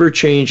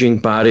 ever-changing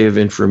body of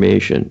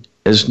information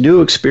as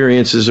new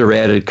experiences are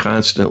added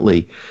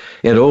constantly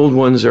and old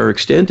ones are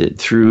extended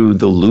through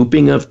the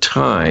looping of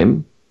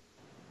time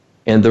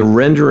and the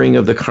rendering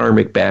of the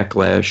karmic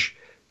backlash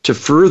to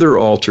further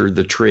alter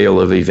the trail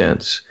of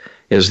events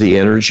as the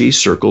energy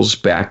circles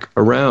back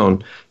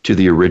around to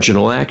the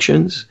original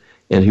actions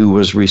and who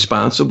was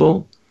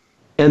responsible.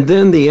 And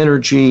then the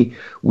energy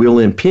will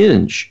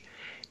impinge,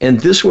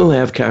 and this will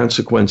have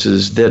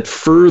consequences that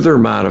further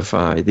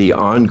modify the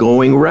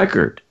ongoing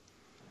record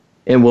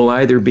and will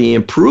either be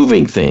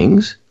improving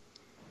things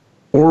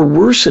or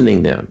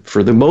worsening them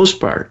for the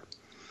most part,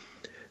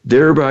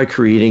 thereby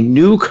creating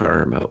new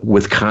karma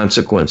with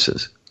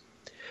consequences.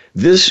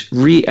 This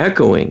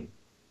re-echoing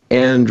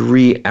and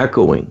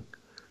re-echoing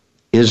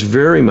is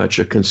very much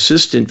a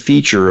consistent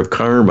feature of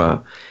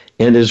karma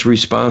and is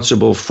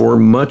responsible for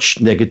much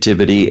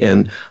negativity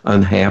and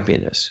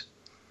unhappiness.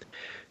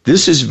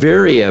 This is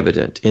very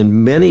evident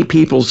in many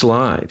people's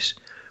lives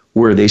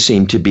where they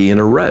seem to be in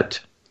a rut,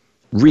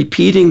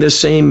 repeating the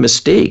same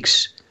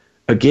mistakes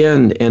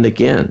again and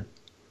again,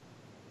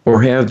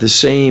 or have the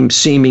same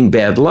seeming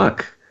bad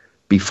luck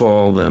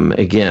befall them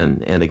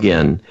again and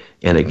again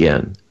and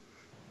again.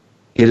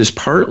 It is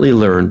partly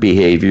learned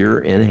behavior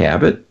and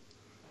habit,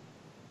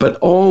 but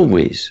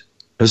always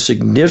a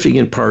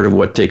significant part of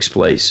what takes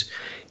place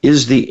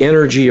is the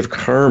energy of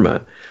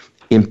karma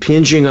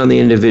impinging on the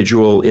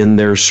individual in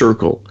their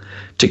circle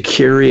to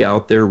carry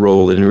out their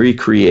role in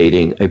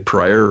recreating a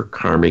prior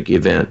karmic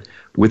event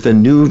with a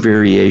new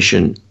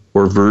variation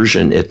or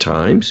version at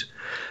times,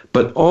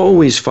 but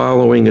always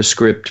following a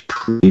script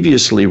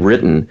previously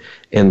written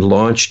and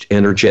launched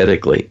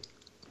energetically.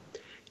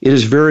 It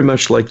is very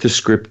much like the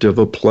script of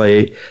a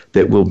play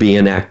that will be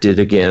enacted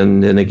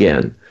again and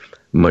again,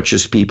 much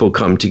as people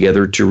come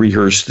together to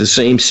rehearse the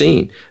same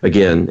scene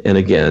again and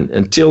again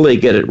until they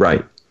get it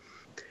right.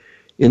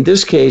 In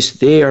this case,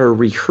 they are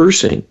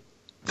rehearsing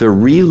the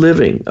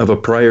reliving of a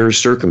prior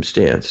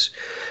circumstance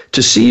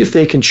to see if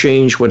they can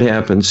change what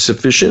happened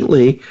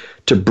sufficiently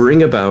to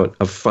bring about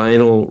a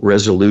final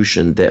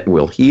resolution that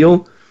will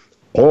heal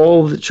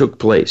all that took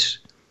place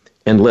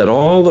and let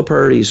all the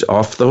parties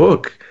off the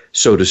hook,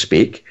 so to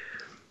speak,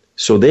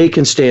 so they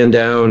can stand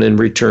down and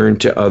return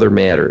to other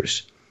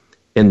matters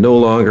and no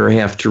longer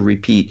have to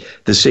repeat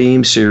the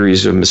same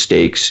series of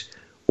mistakes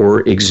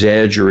or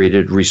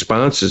exaggerated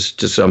responses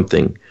to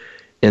something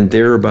and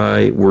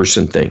thereby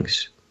worsen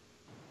things.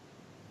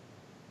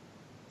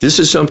 This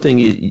is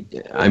something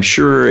I'm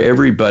sure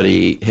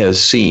everybody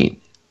has seen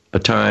a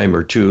time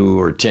or two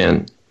or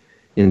 10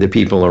 in the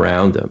people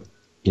around them.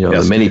 You know,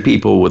 yes. Many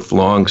people with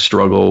long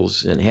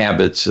struggles and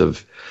habits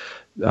of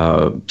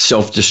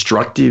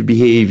self-destructive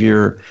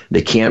behavior,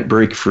 they can't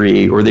break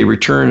free or they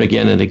return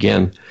again and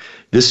again.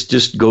 This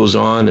just goes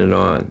on,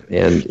 and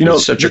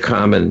it's such a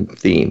common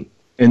theme.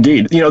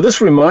 Indeed. You know, this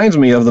reminds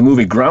me of the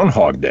movie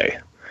Groundhog Day.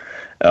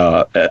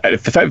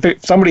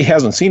 If somebody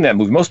hasn't seen that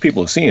movie, most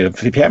people have seen it.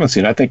 If you haven't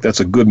seen it, I think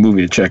that's a good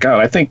movie to check out.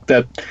 I think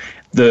that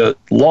the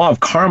law of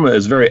karma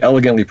is very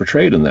elegantly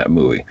portrayed in that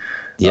movie.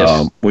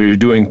 Yes. Where you're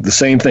doing the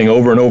same thing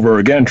over and over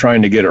again,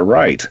 trying to get it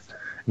right,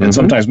 and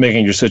sometimes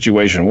making your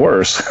situation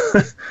worse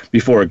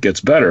before it gets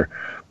better.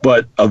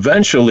 But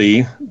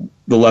eventually,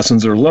 the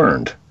lessons are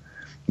learned.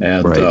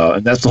 And, right.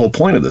 And that's the whole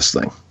point of this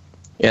thing.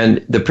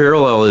 And the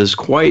parallel is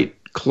quite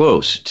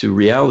close to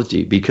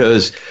reality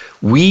because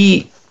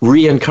we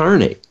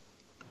reincarnate.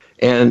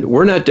 And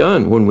we're not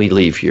done when we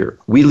leave here.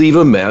 We leave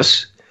a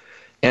mess,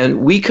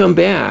 and we come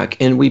back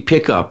and we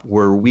pick up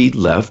where we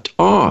left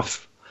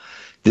off.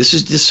 This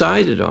is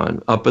decided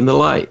on up in the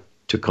light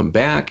to come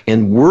back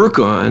and work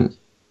on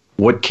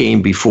what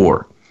came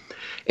before.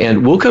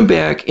 And we'll come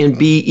back and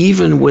be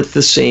even with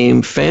the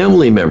same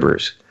family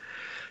members,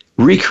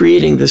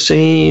 recreating the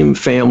same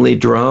family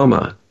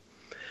drama.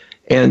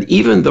 And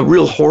even the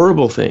real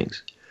horrible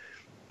things.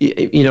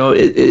 You know,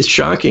 it's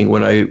shocking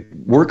when I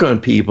work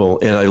on people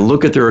and I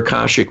look at their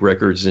Akashic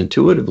records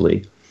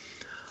intuitively.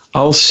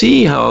 I'll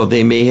see how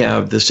they may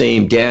have the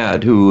same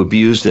dad who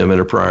abused them in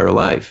a prior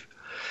life,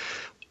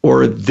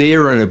 or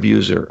they're an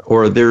abuser,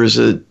 or there's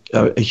a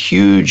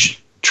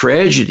huge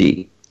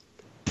tragedy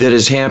that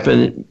has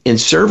happened in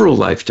several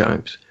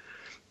lifetimes,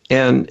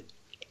 and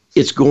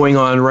it's going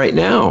on right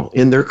now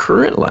in their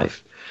current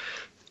life.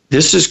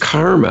 This is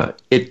karma.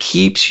 It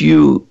keeps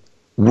you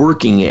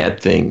working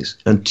at things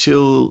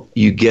until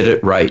you get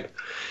it right.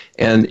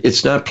 And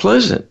it's not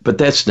pleasant, but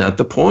that's not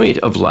the point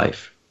of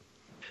life.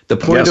 The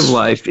point of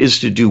life is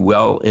to do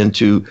well and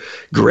to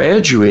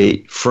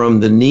graduate from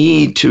the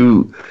need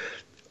to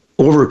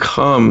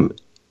overcome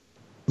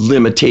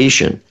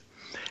limitation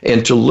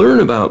and to learn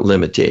about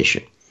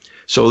limitation.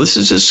 So this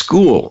is a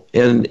school,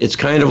 and it's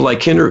kind of like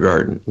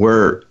kindergarten,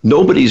 where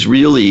nobody's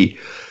really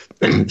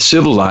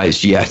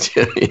civilized yet.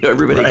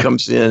 Everybody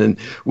comes in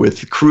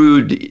with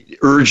crude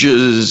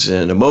urges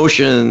and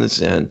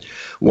emotions and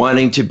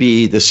wanting to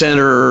be the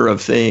center of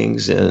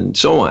things and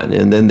so on.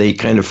 And then they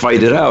kind of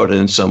fight it out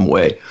in some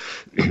way.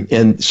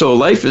 And so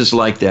life is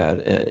like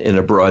that in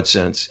a broad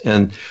sense.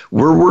 And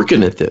we're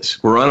working at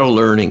this. We're on a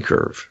learning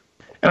curve.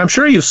 And I'm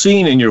sure you've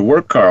seen in your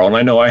work, Carl, and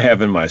I know I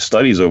have in my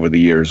studies over the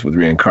years with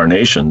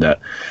reincarnation, that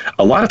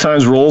a lot of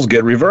times roles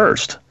get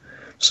reversed.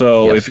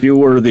 So if you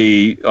were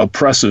the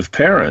oppressive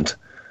parent,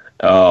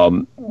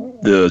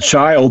 the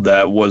child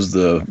that was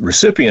the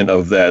recipient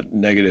of that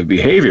negative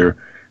behavior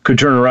could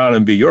turn around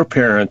and be your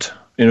parent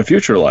in a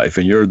future life,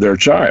 and you're their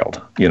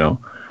child, you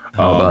know.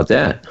 How about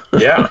that?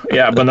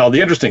 Yeah. But now the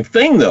interesting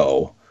thing,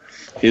 though,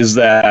 is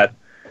that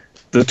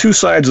the two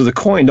sides of the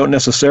coin don't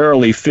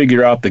necessarily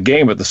figure out the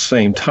game at the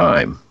same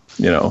time,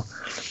 you know.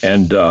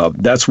 And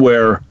that's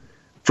where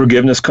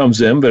forgiveness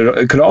comes in, but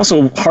it could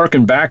also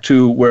harken back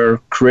to where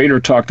Creator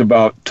talked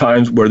about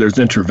times where there's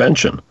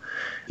intervention.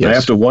 Yes. I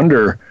have to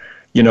wonder,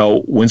 you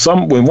know, when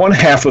one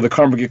half of the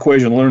karmic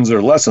equation learns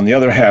their lesson, the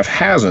other half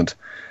hasn't,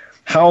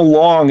 how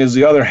long is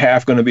the other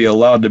half going to be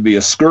allowed to be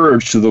a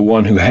scourge to the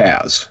one who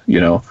has, you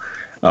know?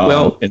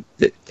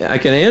 I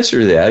can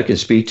answer that. I can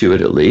speak to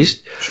it at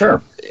least. Sure.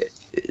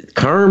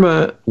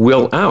 Karma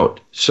will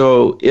out.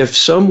 So if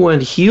someone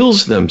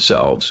heals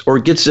themselves or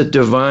gets a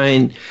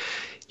divine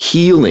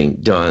healing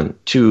done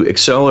to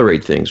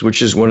accelerate things,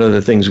 which is one of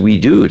the things we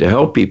do to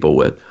help people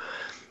with,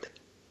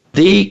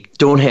 they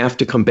don't have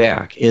to come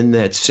back in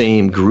that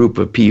same group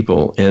of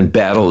people and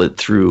battle it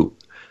through.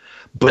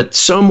 But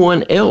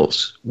someone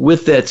else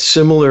with that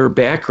similar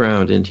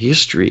background and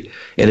history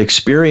and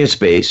experience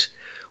base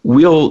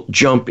will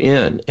jump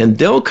in, and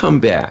they'll come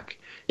back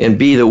and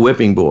be the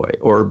whipping boy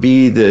or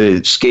be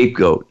the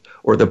scapegoat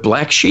or the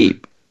black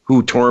sheep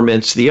who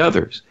torments the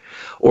others,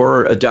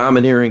 or a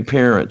domineering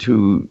parent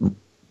who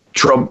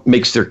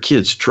makes their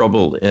kids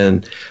troubled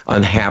and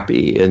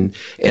unhappy, and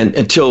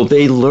until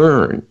they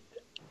learn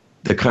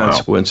the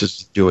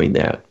consequences of doing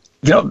that.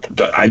 You know,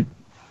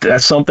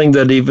 that's something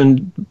that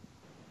even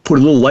put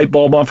a little light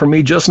bulb on for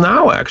me just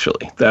now,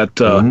 actually, that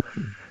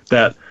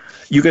that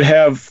you could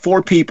have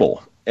four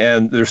people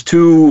and there's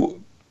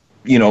two,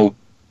 you know,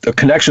 the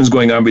connections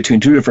going on between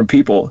two different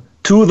people.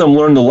 Two of them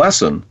learn the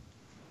lesson,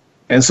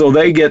 and so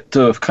they get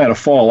to kind of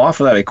fall off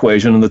of that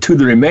equation, and the two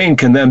that remain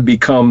can then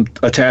become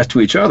attached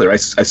to each other. I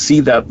see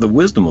that, the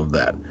wisdom of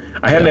that.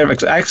 I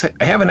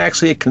haven't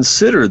actually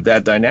considered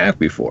that dynamic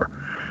before,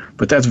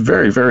 but that's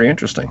very, very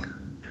interesting.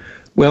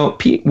 Well,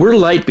 we're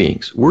light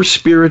beings. We're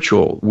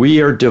spiritual.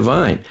 We are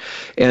divine.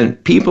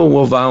 And people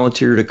will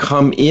volunteer to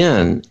come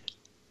in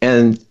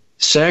and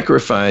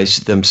sacrifice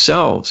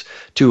themselves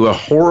to a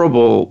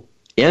horrible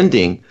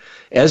ending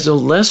as a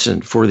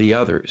lesson for the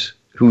others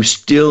who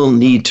still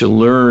need to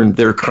learn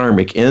their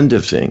karmic end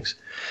of things.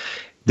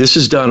 This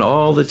is done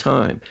all the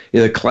time.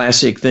 The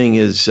classic thing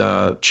is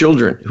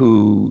children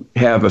who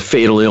have a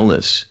fatal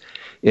illness,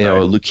 you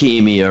know,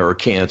 leukemia or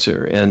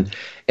cancer, and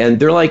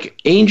they're like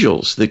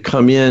angels that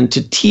come in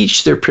to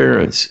teach their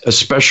parents a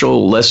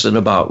special lesson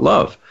about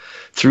love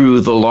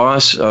through the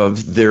loss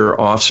of their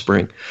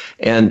offspring.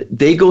 And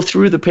they go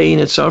through the pain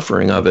and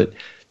suffering of it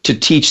to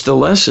teach the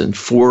lesson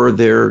for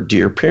their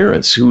dear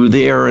parents, who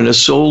they are in a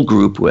soul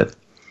group with.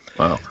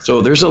 Wow.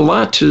 So there's a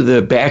lot to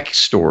the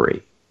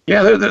backstory.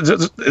 Yeah,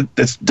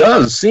 it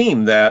does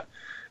seem that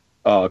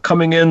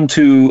coming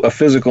into a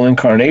physical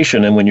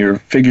incarnation, and when you're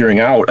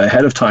figuring out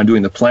ahead of time,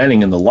 doing the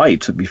planning and the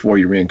light before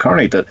you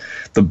reincarnate, that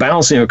the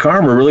balancing of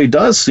karma really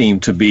does seem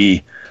to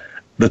be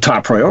the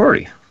top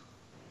priority.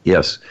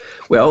 Yes.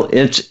 Well,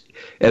 it's,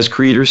 as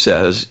Creator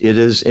says, it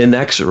is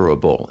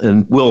inexorable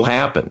and will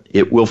happen.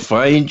 It will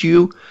find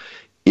you.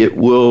 It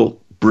will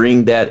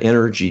bring that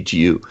energy to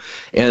you.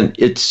 And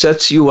it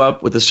sets you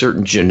up with a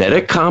certain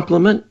genetic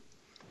complement,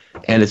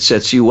 and it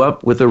sets you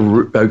up with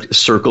a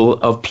circle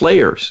of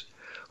players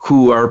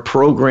who are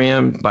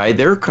programmed by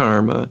their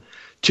karma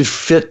to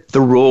fit the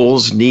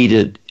roles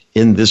needed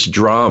in this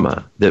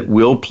drama that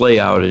will play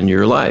out in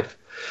your life.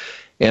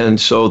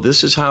 And so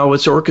this is how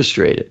it's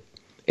orchestrated.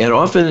 And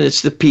often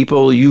it's the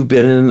people you've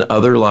been in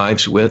other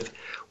lives with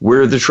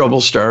where the trouble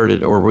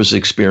started or was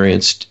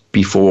experienced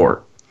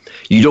before.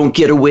 You don't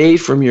get away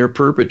from your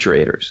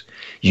perpetrators.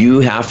 You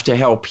have to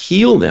help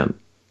heal them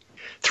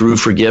through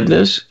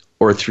forgiveness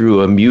or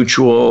through a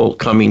mutual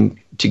coming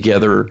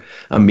together,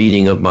 a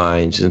meeting of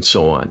minds, and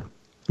so on.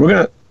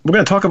 We're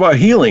gonna talk about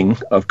healing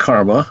of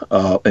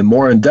karma and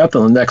more in depth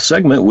in the next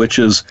segment, which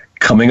is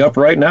coming up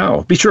right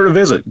now. Be sure to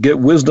visit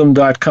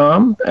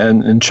getwisdom.com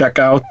and check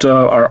out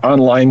our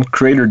online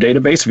Creator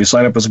database. If you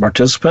sign up as a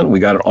participant, we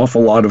got an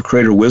awful lot of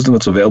Creator wisdom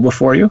that's available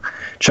for you.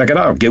 Check it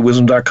out,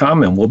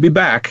 getwisdom.com, and we'll be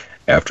back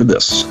after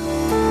this.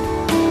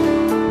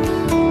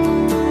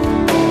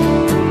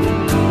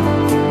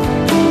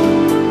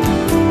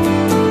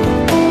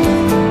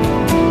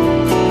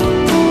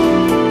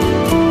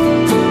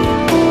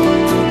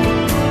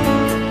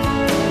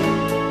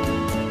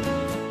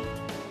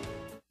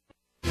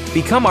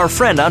 Become our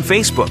friend on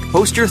Facebook.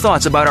 Post your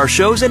thoughts about our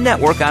shows and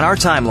network on our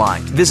timeline.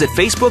 Visit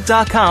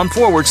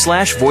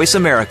facebook.com/Voice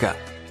America.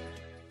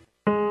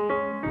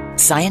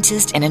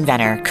 Scientist and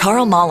inventor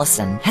Carl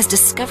Mollison has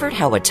discovered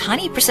how a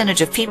tiny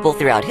percentage of people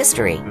throughout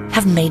history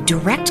have made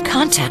direct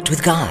contact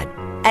with God.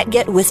 At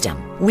Get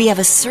Wisdom, we have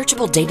a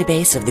searchable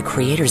database of the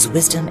Creator's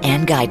wisdom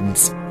and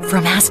guidance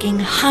from asking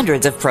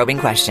hundreds of probing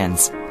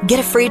questions. Get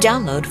a free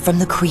download from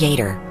the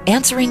Creator,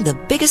 answering the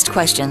biggest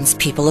questions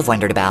people have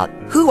wondered about.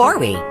 Who are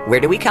we? Where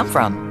do we come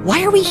from?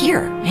 Why are we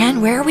here?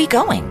 And where are we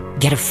going?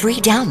 Get a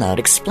free download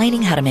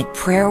explaining how to make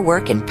prayer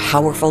work in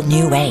powerful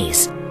new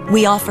ways.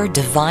 We offer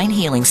divine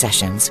healing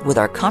sessions with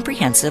our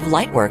comprehensive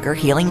Lightworker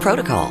healing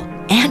protocol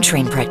and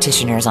train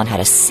practitioners on how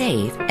to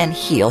save and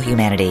heal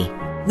humanity.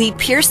 We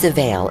pierce the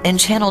veil in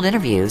channeled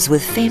interviews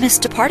with famous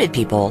departed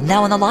people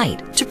now in the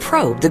light to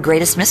probe the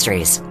greatest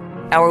mysteries.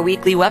 Our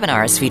weekly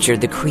webinars feature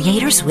the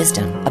Creator's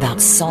wisdom about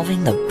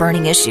solving the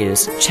burning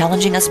issues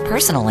challenging us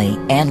personally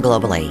and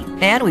globally.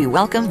 And we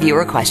welcome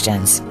viewer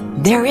questions.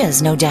 There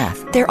is no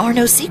death. There are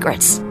no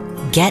secrets.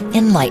 Get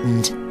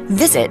enlightened.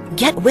 Visit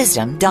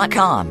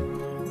GetWisdom.com.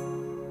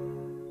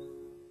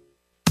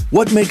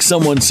 What makes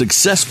someone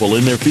successful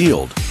in their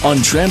field? On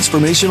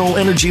Transformational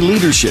Energy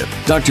Leadership,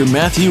 Dr.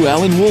 Matthew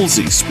Allen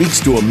Woolsey speaks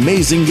to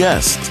amazing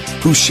guests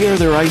who share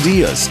their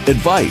ideas,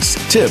 advice,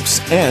 tips,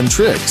 and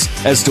tricks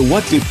as to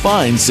what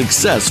defines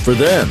success for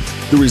them.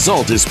 The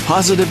result is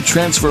positive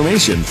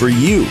transformation for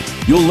you.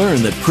 You'll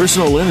learn that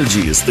personal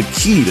energy is the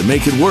key to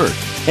make it work,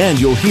 and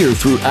you'll hear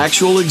through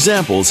actual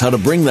examples how to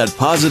bring that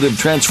positive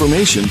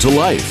transformation to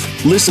life.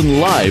 Listen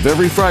live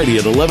every Friday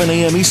at 11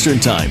 a.m. Eastern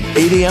Time,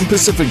 8 a.m.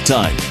 Pacific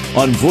Time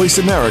on Voice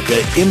America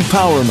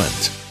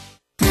Empowerment.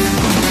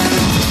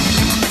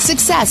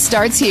 Success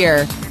starts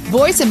here.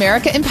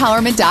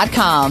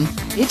 VoiceAmericaEmpowerment.com.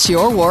 It's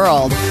your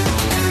world.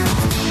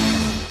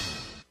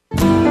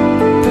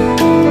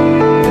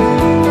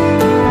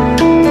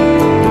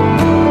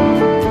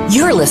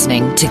 You're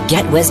listening to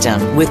Get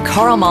Wisdom with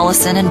Carl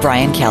Mollison and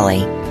Brian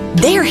Kelly.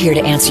 They are here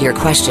to answer your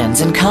questions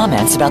and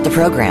comments about the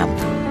program.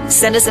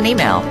 Send us an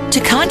email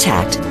to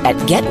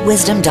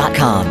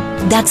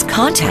contact@getwisdom.com. That's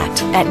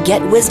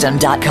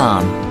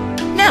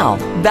contact@getwisdom.com. Now,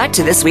 back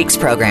to this week's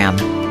program.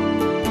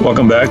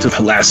 Welcome back to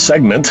the last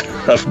segment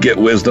of Get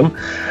Wisdom.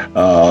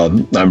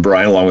 I'm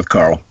Brian, along with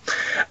Carl.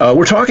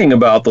 We're talking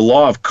about the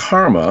law of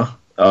karma,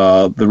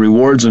 the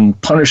rewards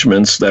and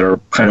punishments that are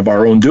kind of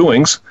our own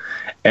doings,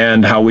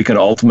 and how we can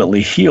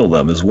ultimately heal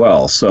them as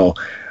well. So,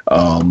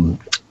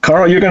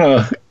 Carl, you're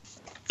going to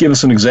give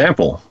us an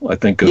example, I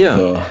think.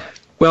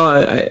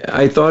 Well,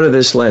 I thought of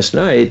this last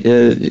night.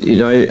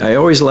 I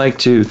always like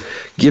to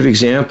give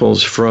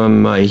examples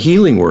from my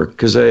healing work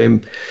because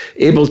I'm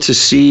able to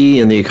see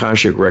in the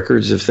Akashic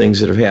records of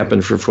things that have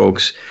happened for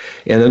folks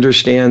and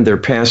understand their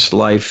past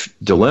life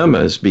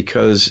dilemmas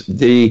because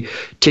they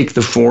take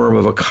the form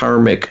of a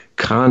karmic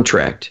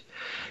contract.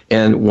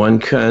 And one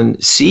can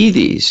see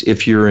these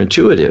if you're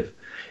intuitive.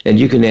 And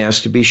you can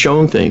ask to be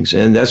shown things.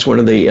 And that's one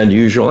of the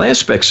unusual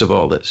aspects of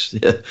all this,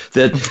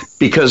 that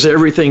because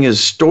everything is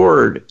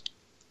stored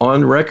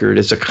on record,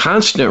 it's a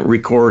constant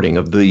recording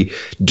of the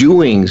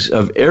doings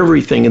of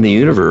everything in the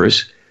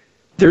universe,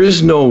 there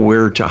is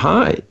nowhere to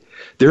hide.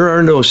 There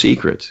are no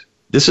secrets.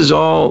 This is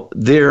all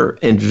there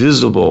and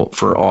visible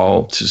for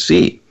all to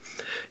see.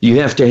 You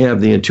have to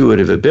have the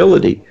intuitive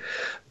ability.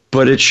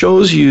 But it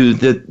shows you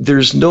that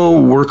there's no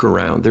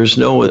workaround. There's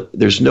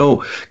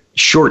no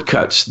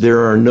shortcuts.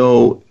 There are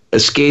no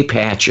escape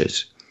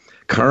hatches.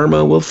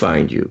 Karma will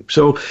find you.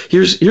 So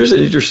here's an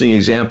interesting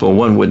example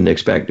one wouldn't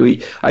expect.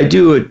 I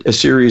do a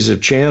series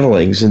of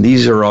channelings, and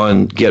these are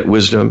on Get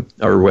Wisdom,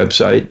 our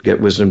website,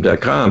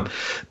 getwisdom.com.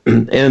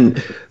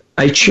 And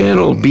I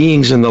channel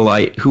beings in the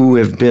light who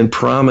have been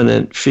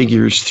prominent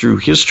figures through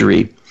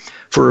history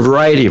for a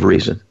variety of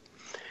reasons.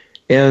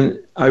 And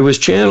I was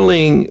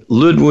channeling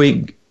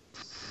Ludwig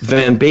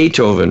van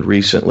Beethoven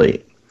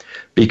recently,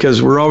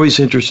 because we're always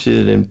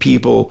interested in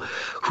people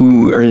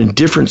who are in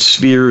different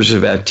spheres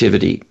of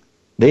activity.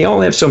 They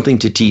all have something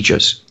to teach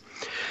us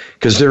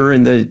because they're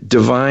in the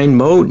divine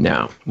mode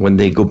now when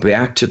they go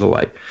back to the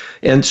light.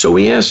 And so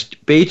we asked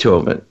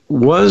Beethoven,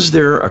 was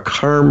there a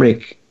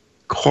karmic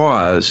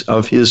cause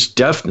of his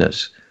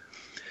deafness?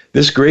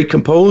 This great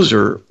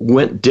composer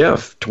went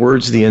deaf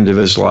towards the end of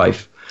his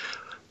life,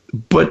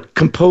 but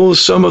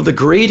composed some of the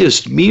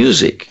greatest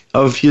music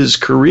of his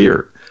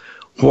career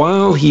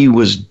while he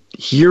was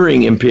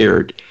hearing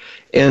impaired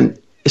and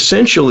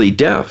essentially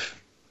deaf.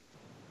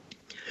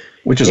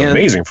 Which is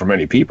amazing for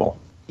many people.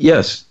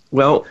 Yes.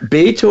 Well,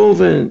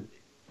 Beethoven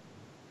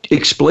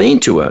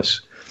explained to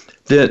us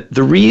that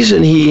the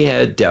reason he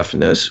had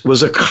deafness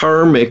was a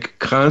karmic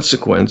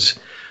consequence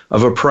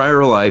of a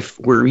prior life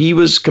where he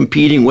was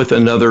competing with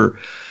another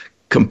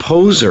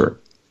composer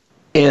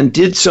and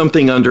did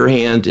something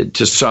underhanded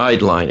to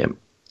sideline him.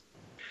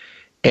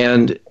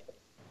 And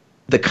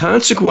the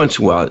consequence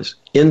was,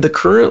 in the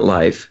current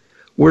life,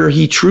 where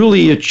he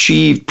truly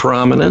achieved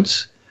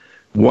prominence,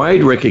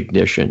 wide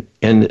recognition,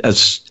 and a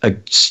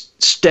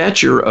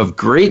stature of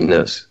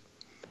greatness,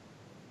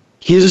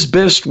 his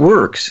best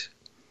works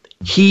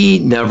he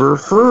never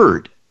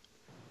heard.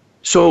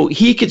 So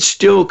he could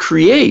still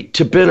create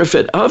to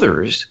benefit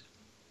others,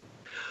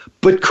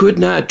 but could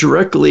not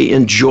directly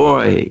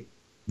enjoy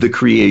the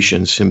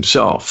creations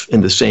himself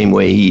in the same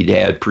way he'd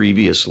had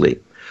previously,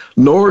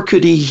 nor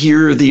could he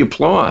hear the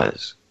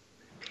applause.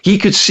 He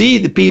could see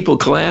the people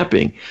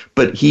clapping,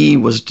 but he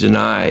was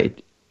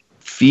denied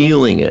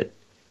feeling it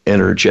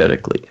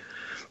energetically.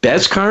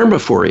 That's karma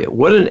for you.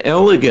 What an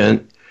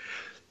elegant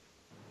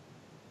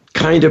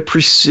kind of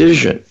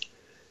precision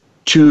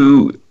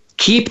to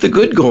keep the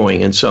good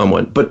going in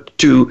someone, but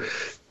to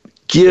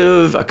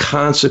give a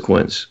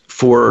consequence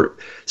for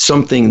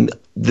something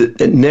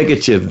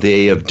negative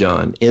they have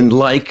done in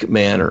like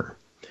manner.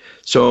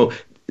 So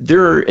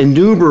there are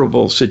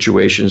innumerable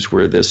situations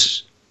where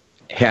this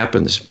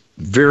happens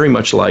very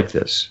much like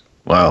this.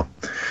 Wow.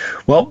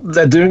 Well,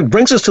 that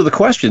brings us to the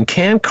question,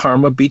 can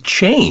karma be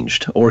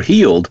changed or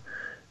healed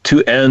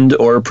to end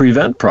or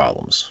prevent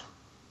problems?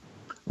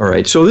 All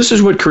right, so this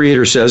is what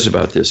Creator says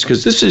about this,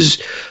 because this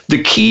is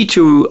the key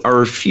to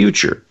our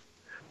future,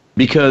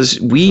 because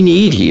we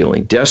need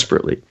healing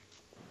desperately.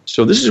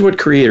 So this is what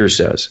Creator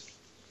says.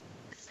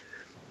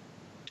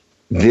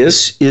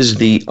 This is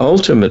the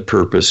ultimate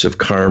purpose of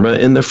karma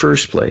in the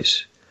first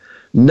place,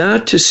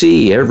 not to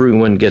see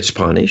everyone gets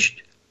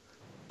punished,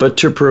 but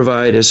to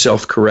provide a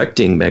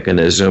self-correcting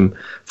mechanism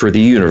for the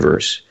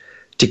universe,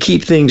 to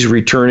keep things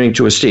returning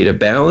to a state of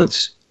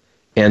balance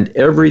and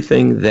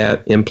everything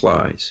that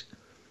implies.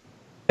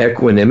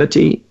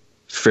 Equanimity,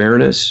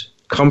 fairness,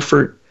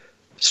 comfort,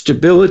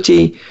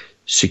 stability,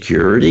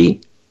 security,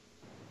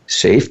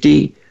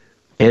 safety,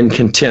 and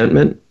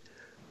contentment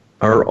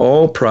are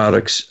all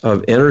products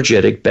of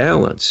energetic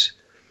balance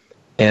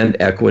and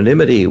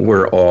equanimity,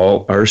 where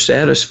all are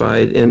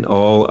satisfied and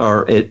all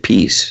are at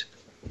peace.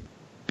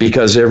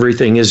 Because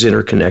everything is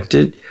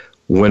interconnected,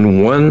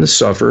 when one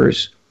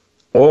suffers,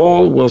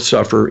 all will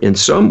suffer in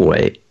some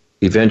way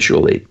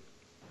eventually.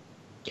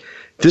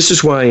 This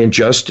is why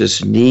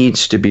injustice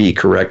needs to be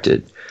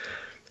corrected,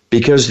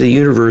 because the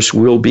universe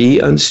will be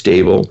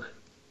unstable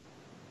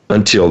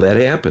until that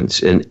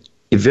happens, and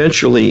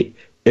eventually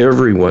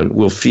everyone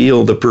will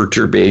feel the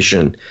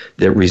perturbation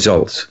that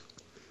results.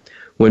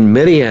 When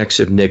many acts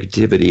of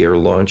negativity are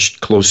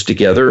launched close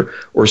together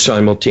or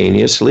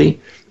simultaneously,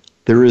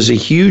 there is a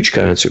huge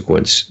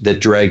consequence that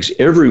drags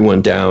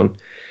everyone down,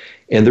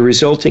 and the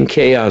resulting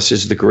chaos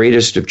is the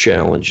greatest of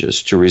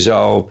challenges to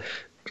resolve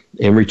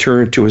and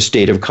return to a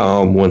state of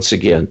calm once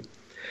again.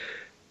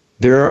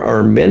 There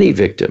are many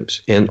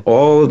victims, and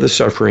all of the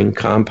suffering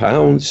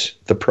compounds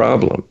the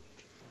problem.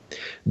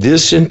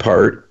 This, in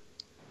part,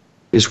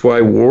 is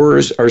why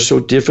wars are so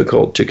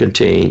difficult to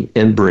contain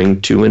and bring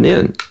to an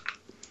end.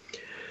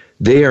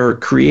 They are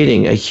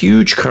creating a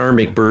huge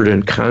karmic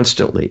burden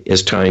constantly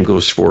as time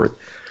goes forth.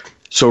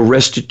 So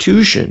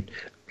restitution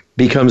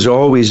becomes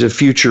always a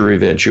future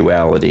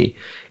eventuality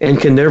and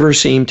can never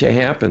seem to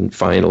happen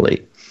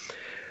finally,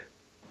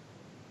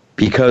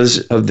 because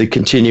of the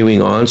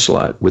continuing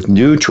onslaught, with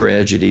new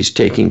tragedies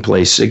taking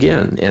place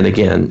again and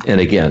again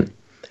and again,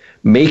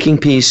 making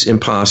peace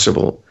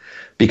impossible,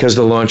 because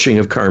the launching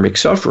of karmic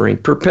suffering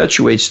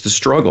perpetuates the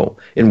struggle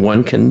and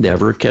one can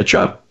never catch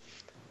up.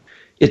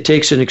 It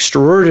takes an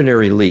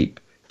extraordinary leap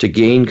to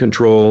gain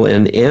control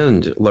and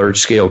end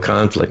large-scale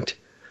conflict.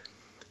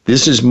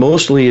 This is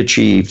mostly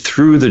achieved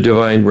through the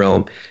divine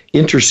realm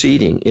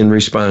interceding in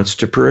response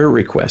to prayer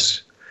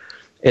requests,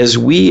 as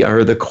we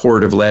are the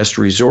court of last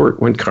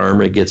resort when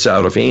karma gets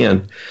out of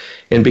hand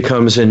and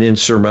becomes an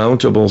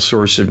insurmountable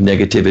source of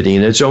negativity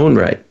in its own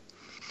right.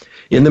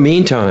 In the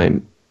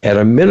meantime, at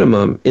a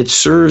minimum, it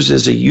serves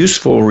as a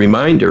useful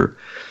reminder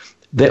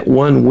that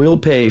one will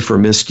pay for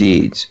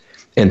misdeeds,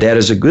 and that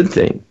is a good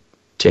thing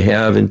to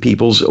have in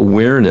people's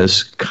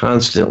awareness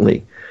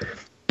constantly,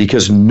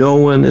 because no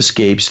one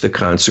escapes the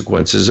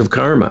consequences of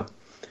karma.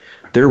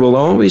 There will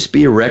always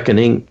be a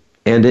reckoning,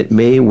 and it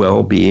may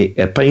well be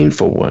a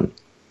painful one.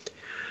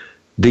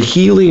 The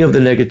healing of the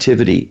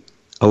negativity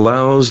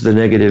allows the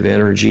negative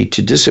energy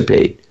to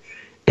dissipate,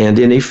 and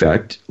in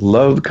effect,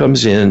 love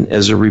comes in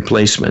as a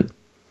replacement.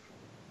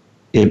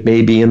 It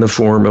may be in the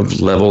form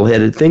of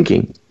level-headed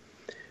thinking,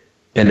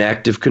 an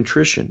act of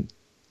contrition,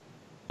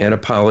 an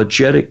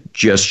apologetic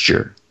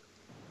gesture,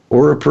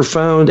 or a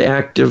profound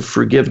act of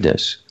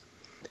forgiveness.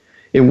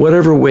 In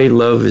whatever way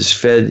love is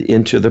fed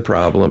into the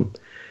problem,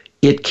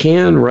 it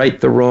can right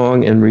the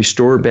wrong and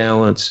restore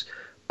balance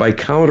by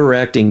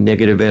counteracting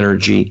negative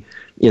energy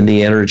in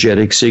the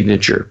energetic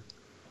signature.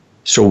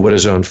 So what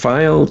is on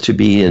file to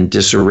be in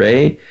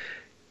disarray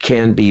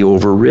can be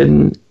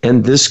overridden,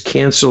 and this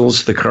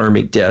cancels the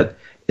karmic debt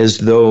as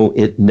though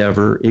it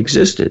never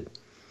existed.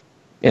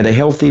 And a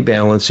healthy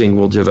balancing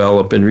will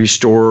develop and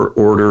restore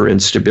order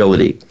and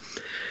stability.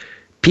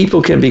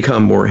 people can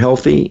become more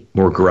healthy,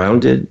 more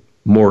grounded,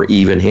 more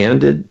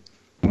even-handed,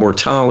 more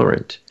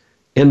tolerant,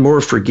 and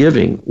more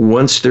forgiving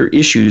once their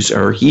issues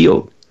are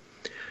healed.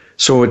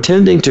 So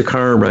attending to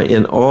karma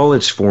in all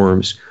its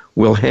forms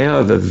will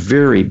have a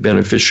very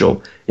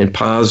beneficial and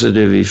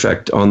positive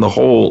effect on the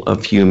whole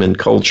of human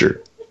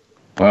culture.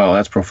 Wow,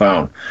 that's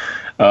profound.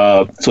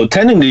 So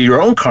attending to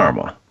your own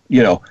karma,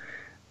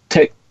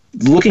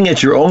 looking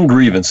at your own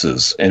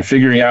grievances and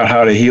figuring out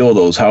how to heal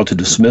those, how to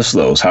dismiss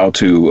those, how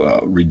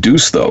to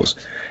reduce those,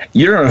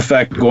 you're in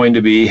effect going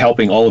to be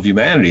helping all of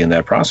humanity in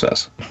that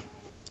process.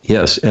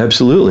 Yes,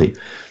 absolutely.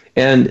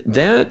 And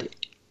that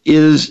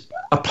is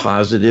a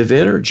positive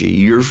energy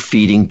you're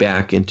feeding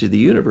back into the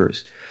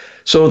universe.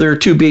 So there are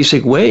two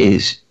basic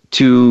ways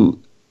to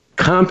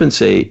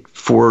compensate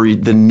for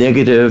the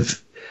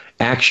negative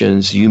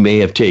actions you may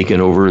have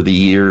taken over the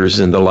years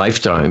and the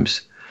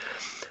lifetimes.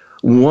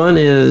 One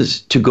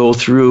is to go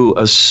through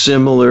a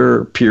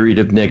similar period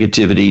of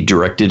negativity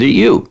directed at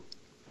you.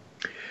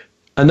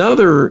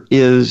 Another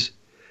is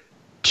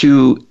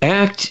to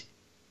act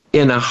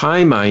in a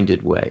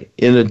high-minded way,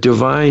 in a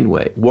divine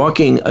way,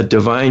 walking a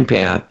divine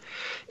path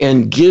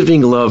and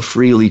giving love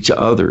freely to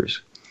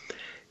others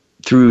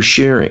through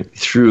sharing,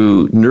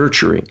 through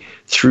nurturing,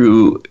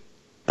 through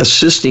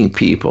assisting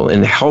people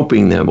and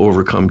helping them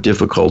overcome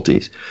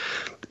difficulties.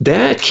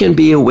 That can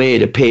be a way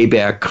to pay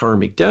back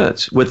karmic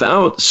debts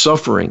without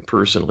suffering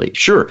personally.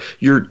 Sure,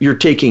 you're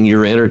taking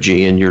your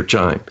energy and your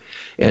time,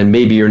 and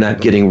maybe you're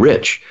not getting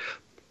rich.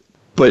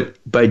 But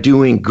by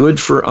doing good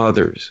for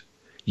others,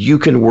 you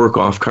can work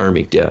off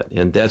karmic debt,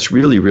 and that's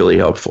really, really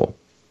helpful.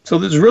 So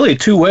there's really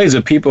two ways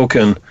that people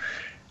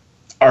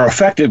are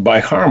affected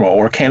by karma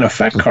or can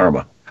affect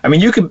karma. I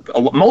mean,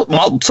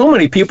 so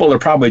many people are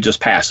probably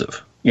just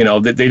passive.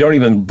 That they don't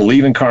even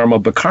believe in karma,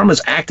 but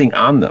karma's acting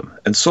on them.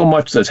 And so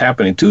much that's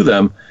happening to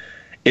them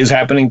is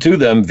happening to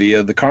them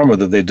via the karma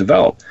that they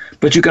develop.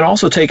 But you can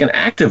also take an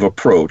active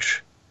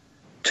approach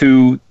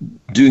to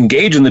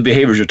engage in the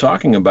behaviors you're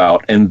talking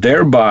about and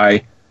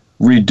thereby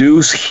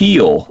reduce,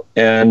 heal,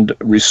 and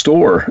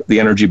restore the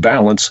energy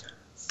balance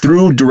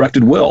through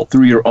directed will,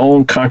 through your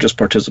own conscious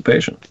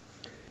participation.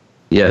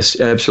 Yes,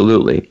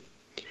 absolutely.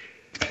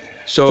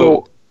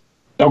 So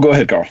go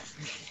ahead, Carl.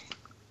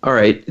 All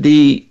right.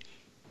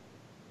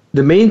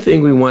 The main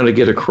thing we want to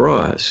get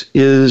across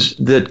is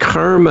that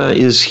karma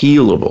is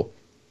healable.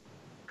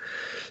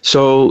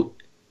 So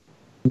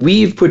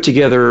we've put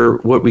together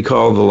what we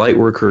call the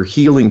Lightworker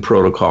Healing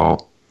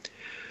Protocol,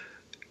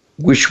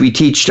 which we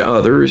teach to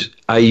others.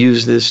 I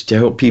use this to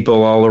help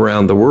people all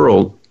around the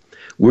world.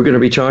 We're going to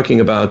be talking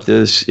about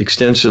this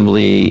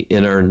extensively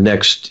in our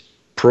next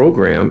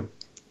program.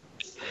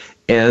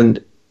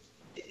 And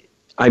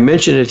I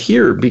mention it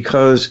here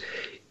because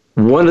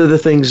one of the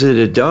things that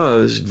it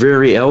does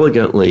very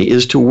elegantly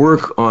is to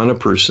work on a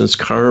person's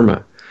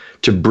karma,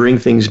 to bring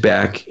things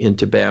back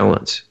into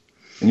balance.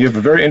 And you have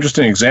a very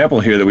interesting example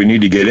here that we need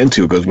to get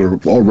into because we're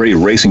already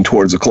racing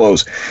towards the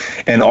close.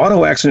 An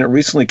auto accident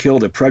recently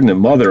killed a pregnant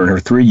mother and her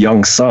 3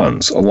 young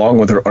sons, along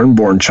with her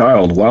unborn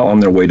child, while on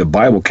their way to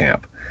Bible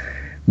camp.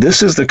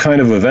 This is the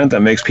kind of event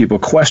that makes people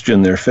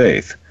question their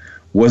faith.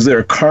 Was there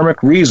a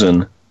karmic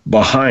reason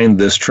behind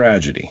this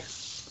tragedy?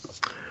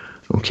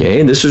 Okay,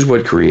 and this is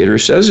what Creator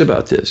says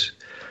about this.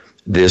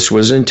 This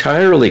was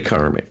entirely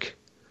karmic.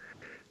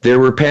 There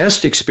were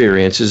past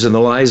experiences in the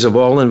lives of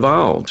all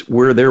involved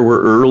where there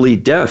were early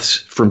deaths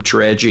from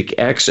tragic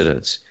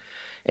accidents,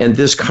 and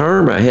this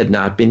karma had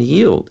not been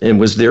healed and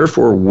was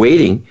therefore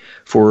waiting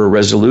for a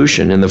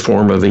resolution in the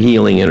form of a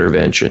healing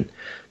intervention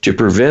to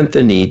prevent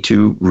the need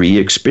to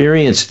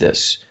re-experience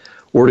this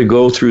or to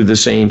go through the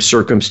same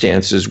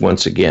circumstances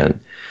once again,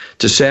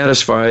 to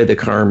satisfy the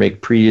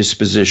karmic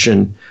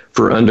predisposition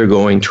for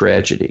undergoing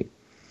tragedy.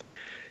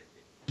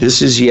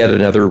 This is yet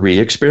another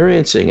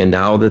re-experiencing, and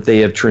now that they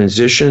have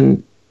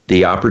transitioned,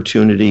 the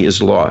opportunity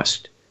is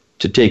lost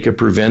to take a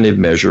preventive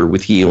measure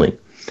with healing.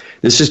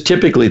 This is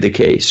typically the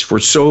case, for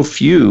so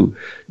few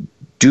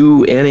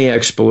do any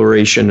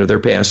exploration of their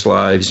past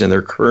lives and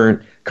their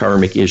current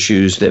karmic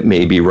issues that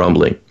may be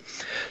rumbling.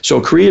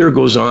 So Creator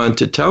goes on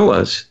to tell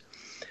us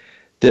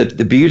that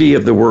the beauty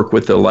of the work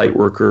with the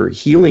Lightworker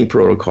Healing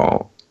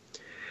Protocol,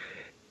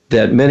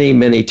 that many,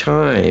 many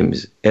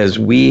times as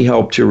we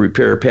help to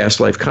repair past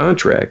life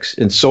contracts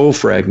and soul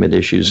fragment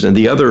issues and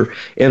the other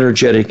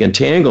energetic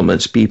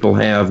entanglements people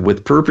have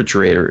with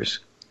perpetrators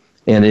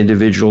and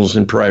individuals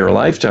in prior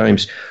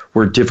lifetimes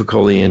where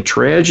difficulty and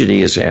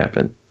tragedy has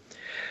happened,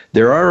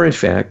 there are in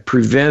fact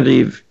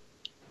preventive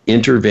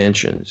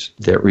interventions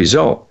that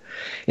result.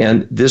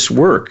 And this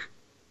work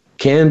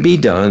can be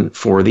done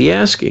for the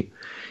asking.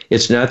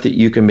 It's not that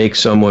you can make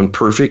someone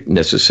perfect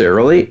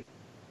necessarily,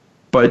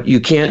 but you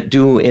can't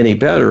do any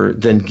better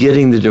than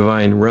getting the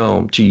divine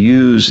realm to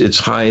use its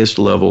highest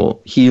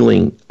level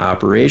healing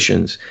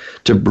operations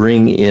to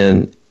bring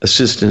in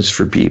assistance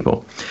for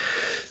people.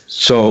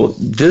 So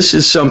this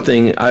is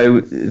something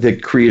the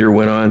Creator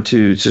went on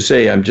to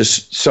say. I'm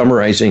just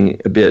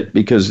summarizing a bit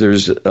because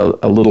there's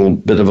a little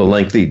bit of a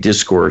lengthy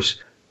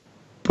discourse.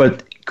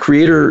 But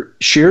Creator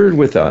shared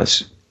with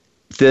us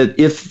that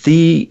if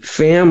the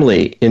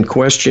family in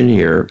question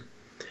here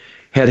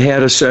had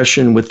had a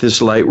session with this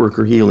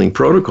Lightworker healing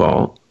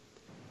protocol,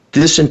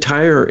 this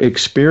entire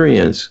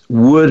experience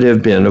would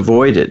have been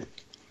avoided.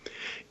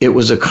 It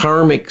was a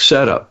karmic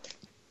setup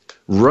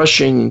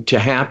rushing to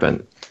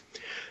happen.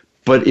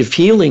 But if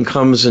healing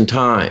comes in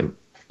time,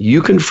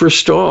 you can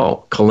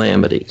forestall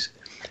calamities.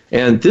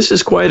 And this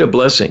is quite a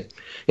blessing.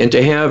 And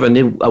to have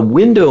a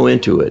window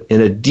into it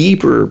and a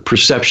deeper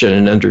perception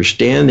and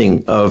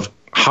understanding of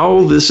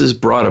how this is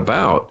brought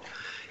about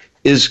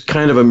is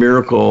kind of a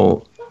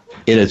miracle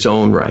in its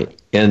own right,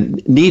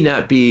 and need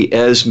not be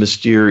as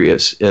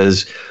mysterious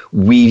as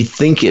we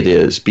think it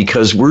is,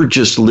 because we're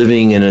just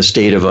living in a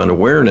state of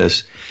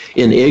unawareness,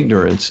 in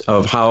ignorance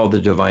of how the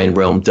divine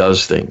realm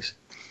does things.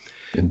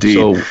 Indeed.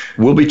 So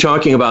we'll be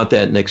talking about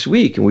that next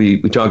week, and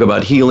we talk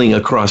about healing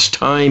across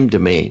time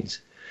domains.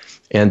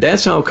 And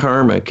that's how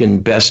karma can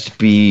best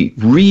be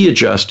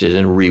readjusted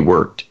and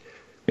reworked.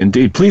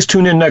 Indeed. Please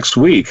tune in next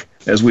week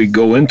as we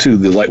go into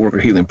the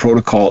Lightworker Healing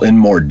Protocol in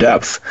more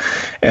depth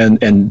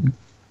and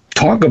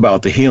talk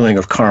about the healing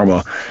of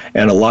karma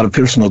and a lot of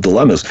personal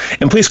dilemmas.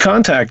 And please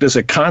contact us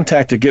at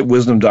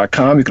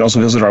contact@getwisdom.com. You can also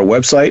visit our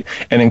website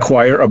and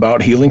inquire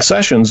about healing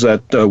sessions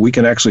that we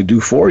can actually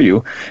do for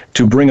you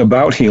to bring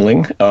about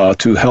healing,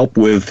 to help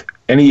with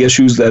any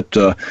issues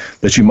that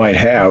you might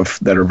have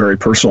that are very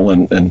personal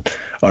and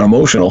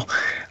unemotional.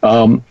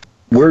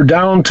 We're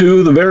down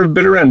to the very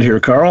bitter end here,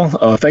 Carl.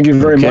 Thank you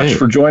very much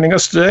for joining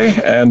us today,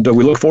 and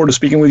we look forward to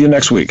speaking with you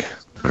next week.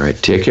 All right,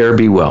 take care,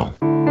 be well.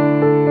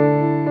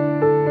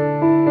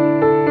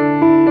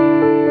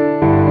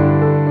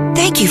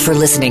 Thank you for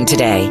listening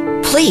today.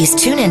 Please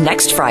tune in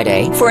next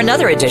Friday for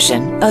another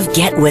edition of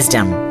Get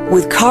Wisdom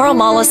with Carl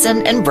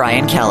Mollison and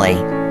Brian Kelly.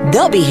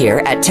 They'll be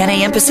here at 10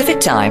 a.m. Pacific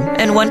Time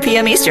and 1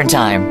 p.m. Eastern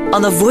Time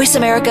on the Voice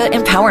America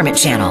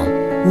Empowerment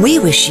Channel. We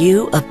wish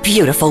you a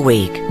beautiful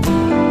week.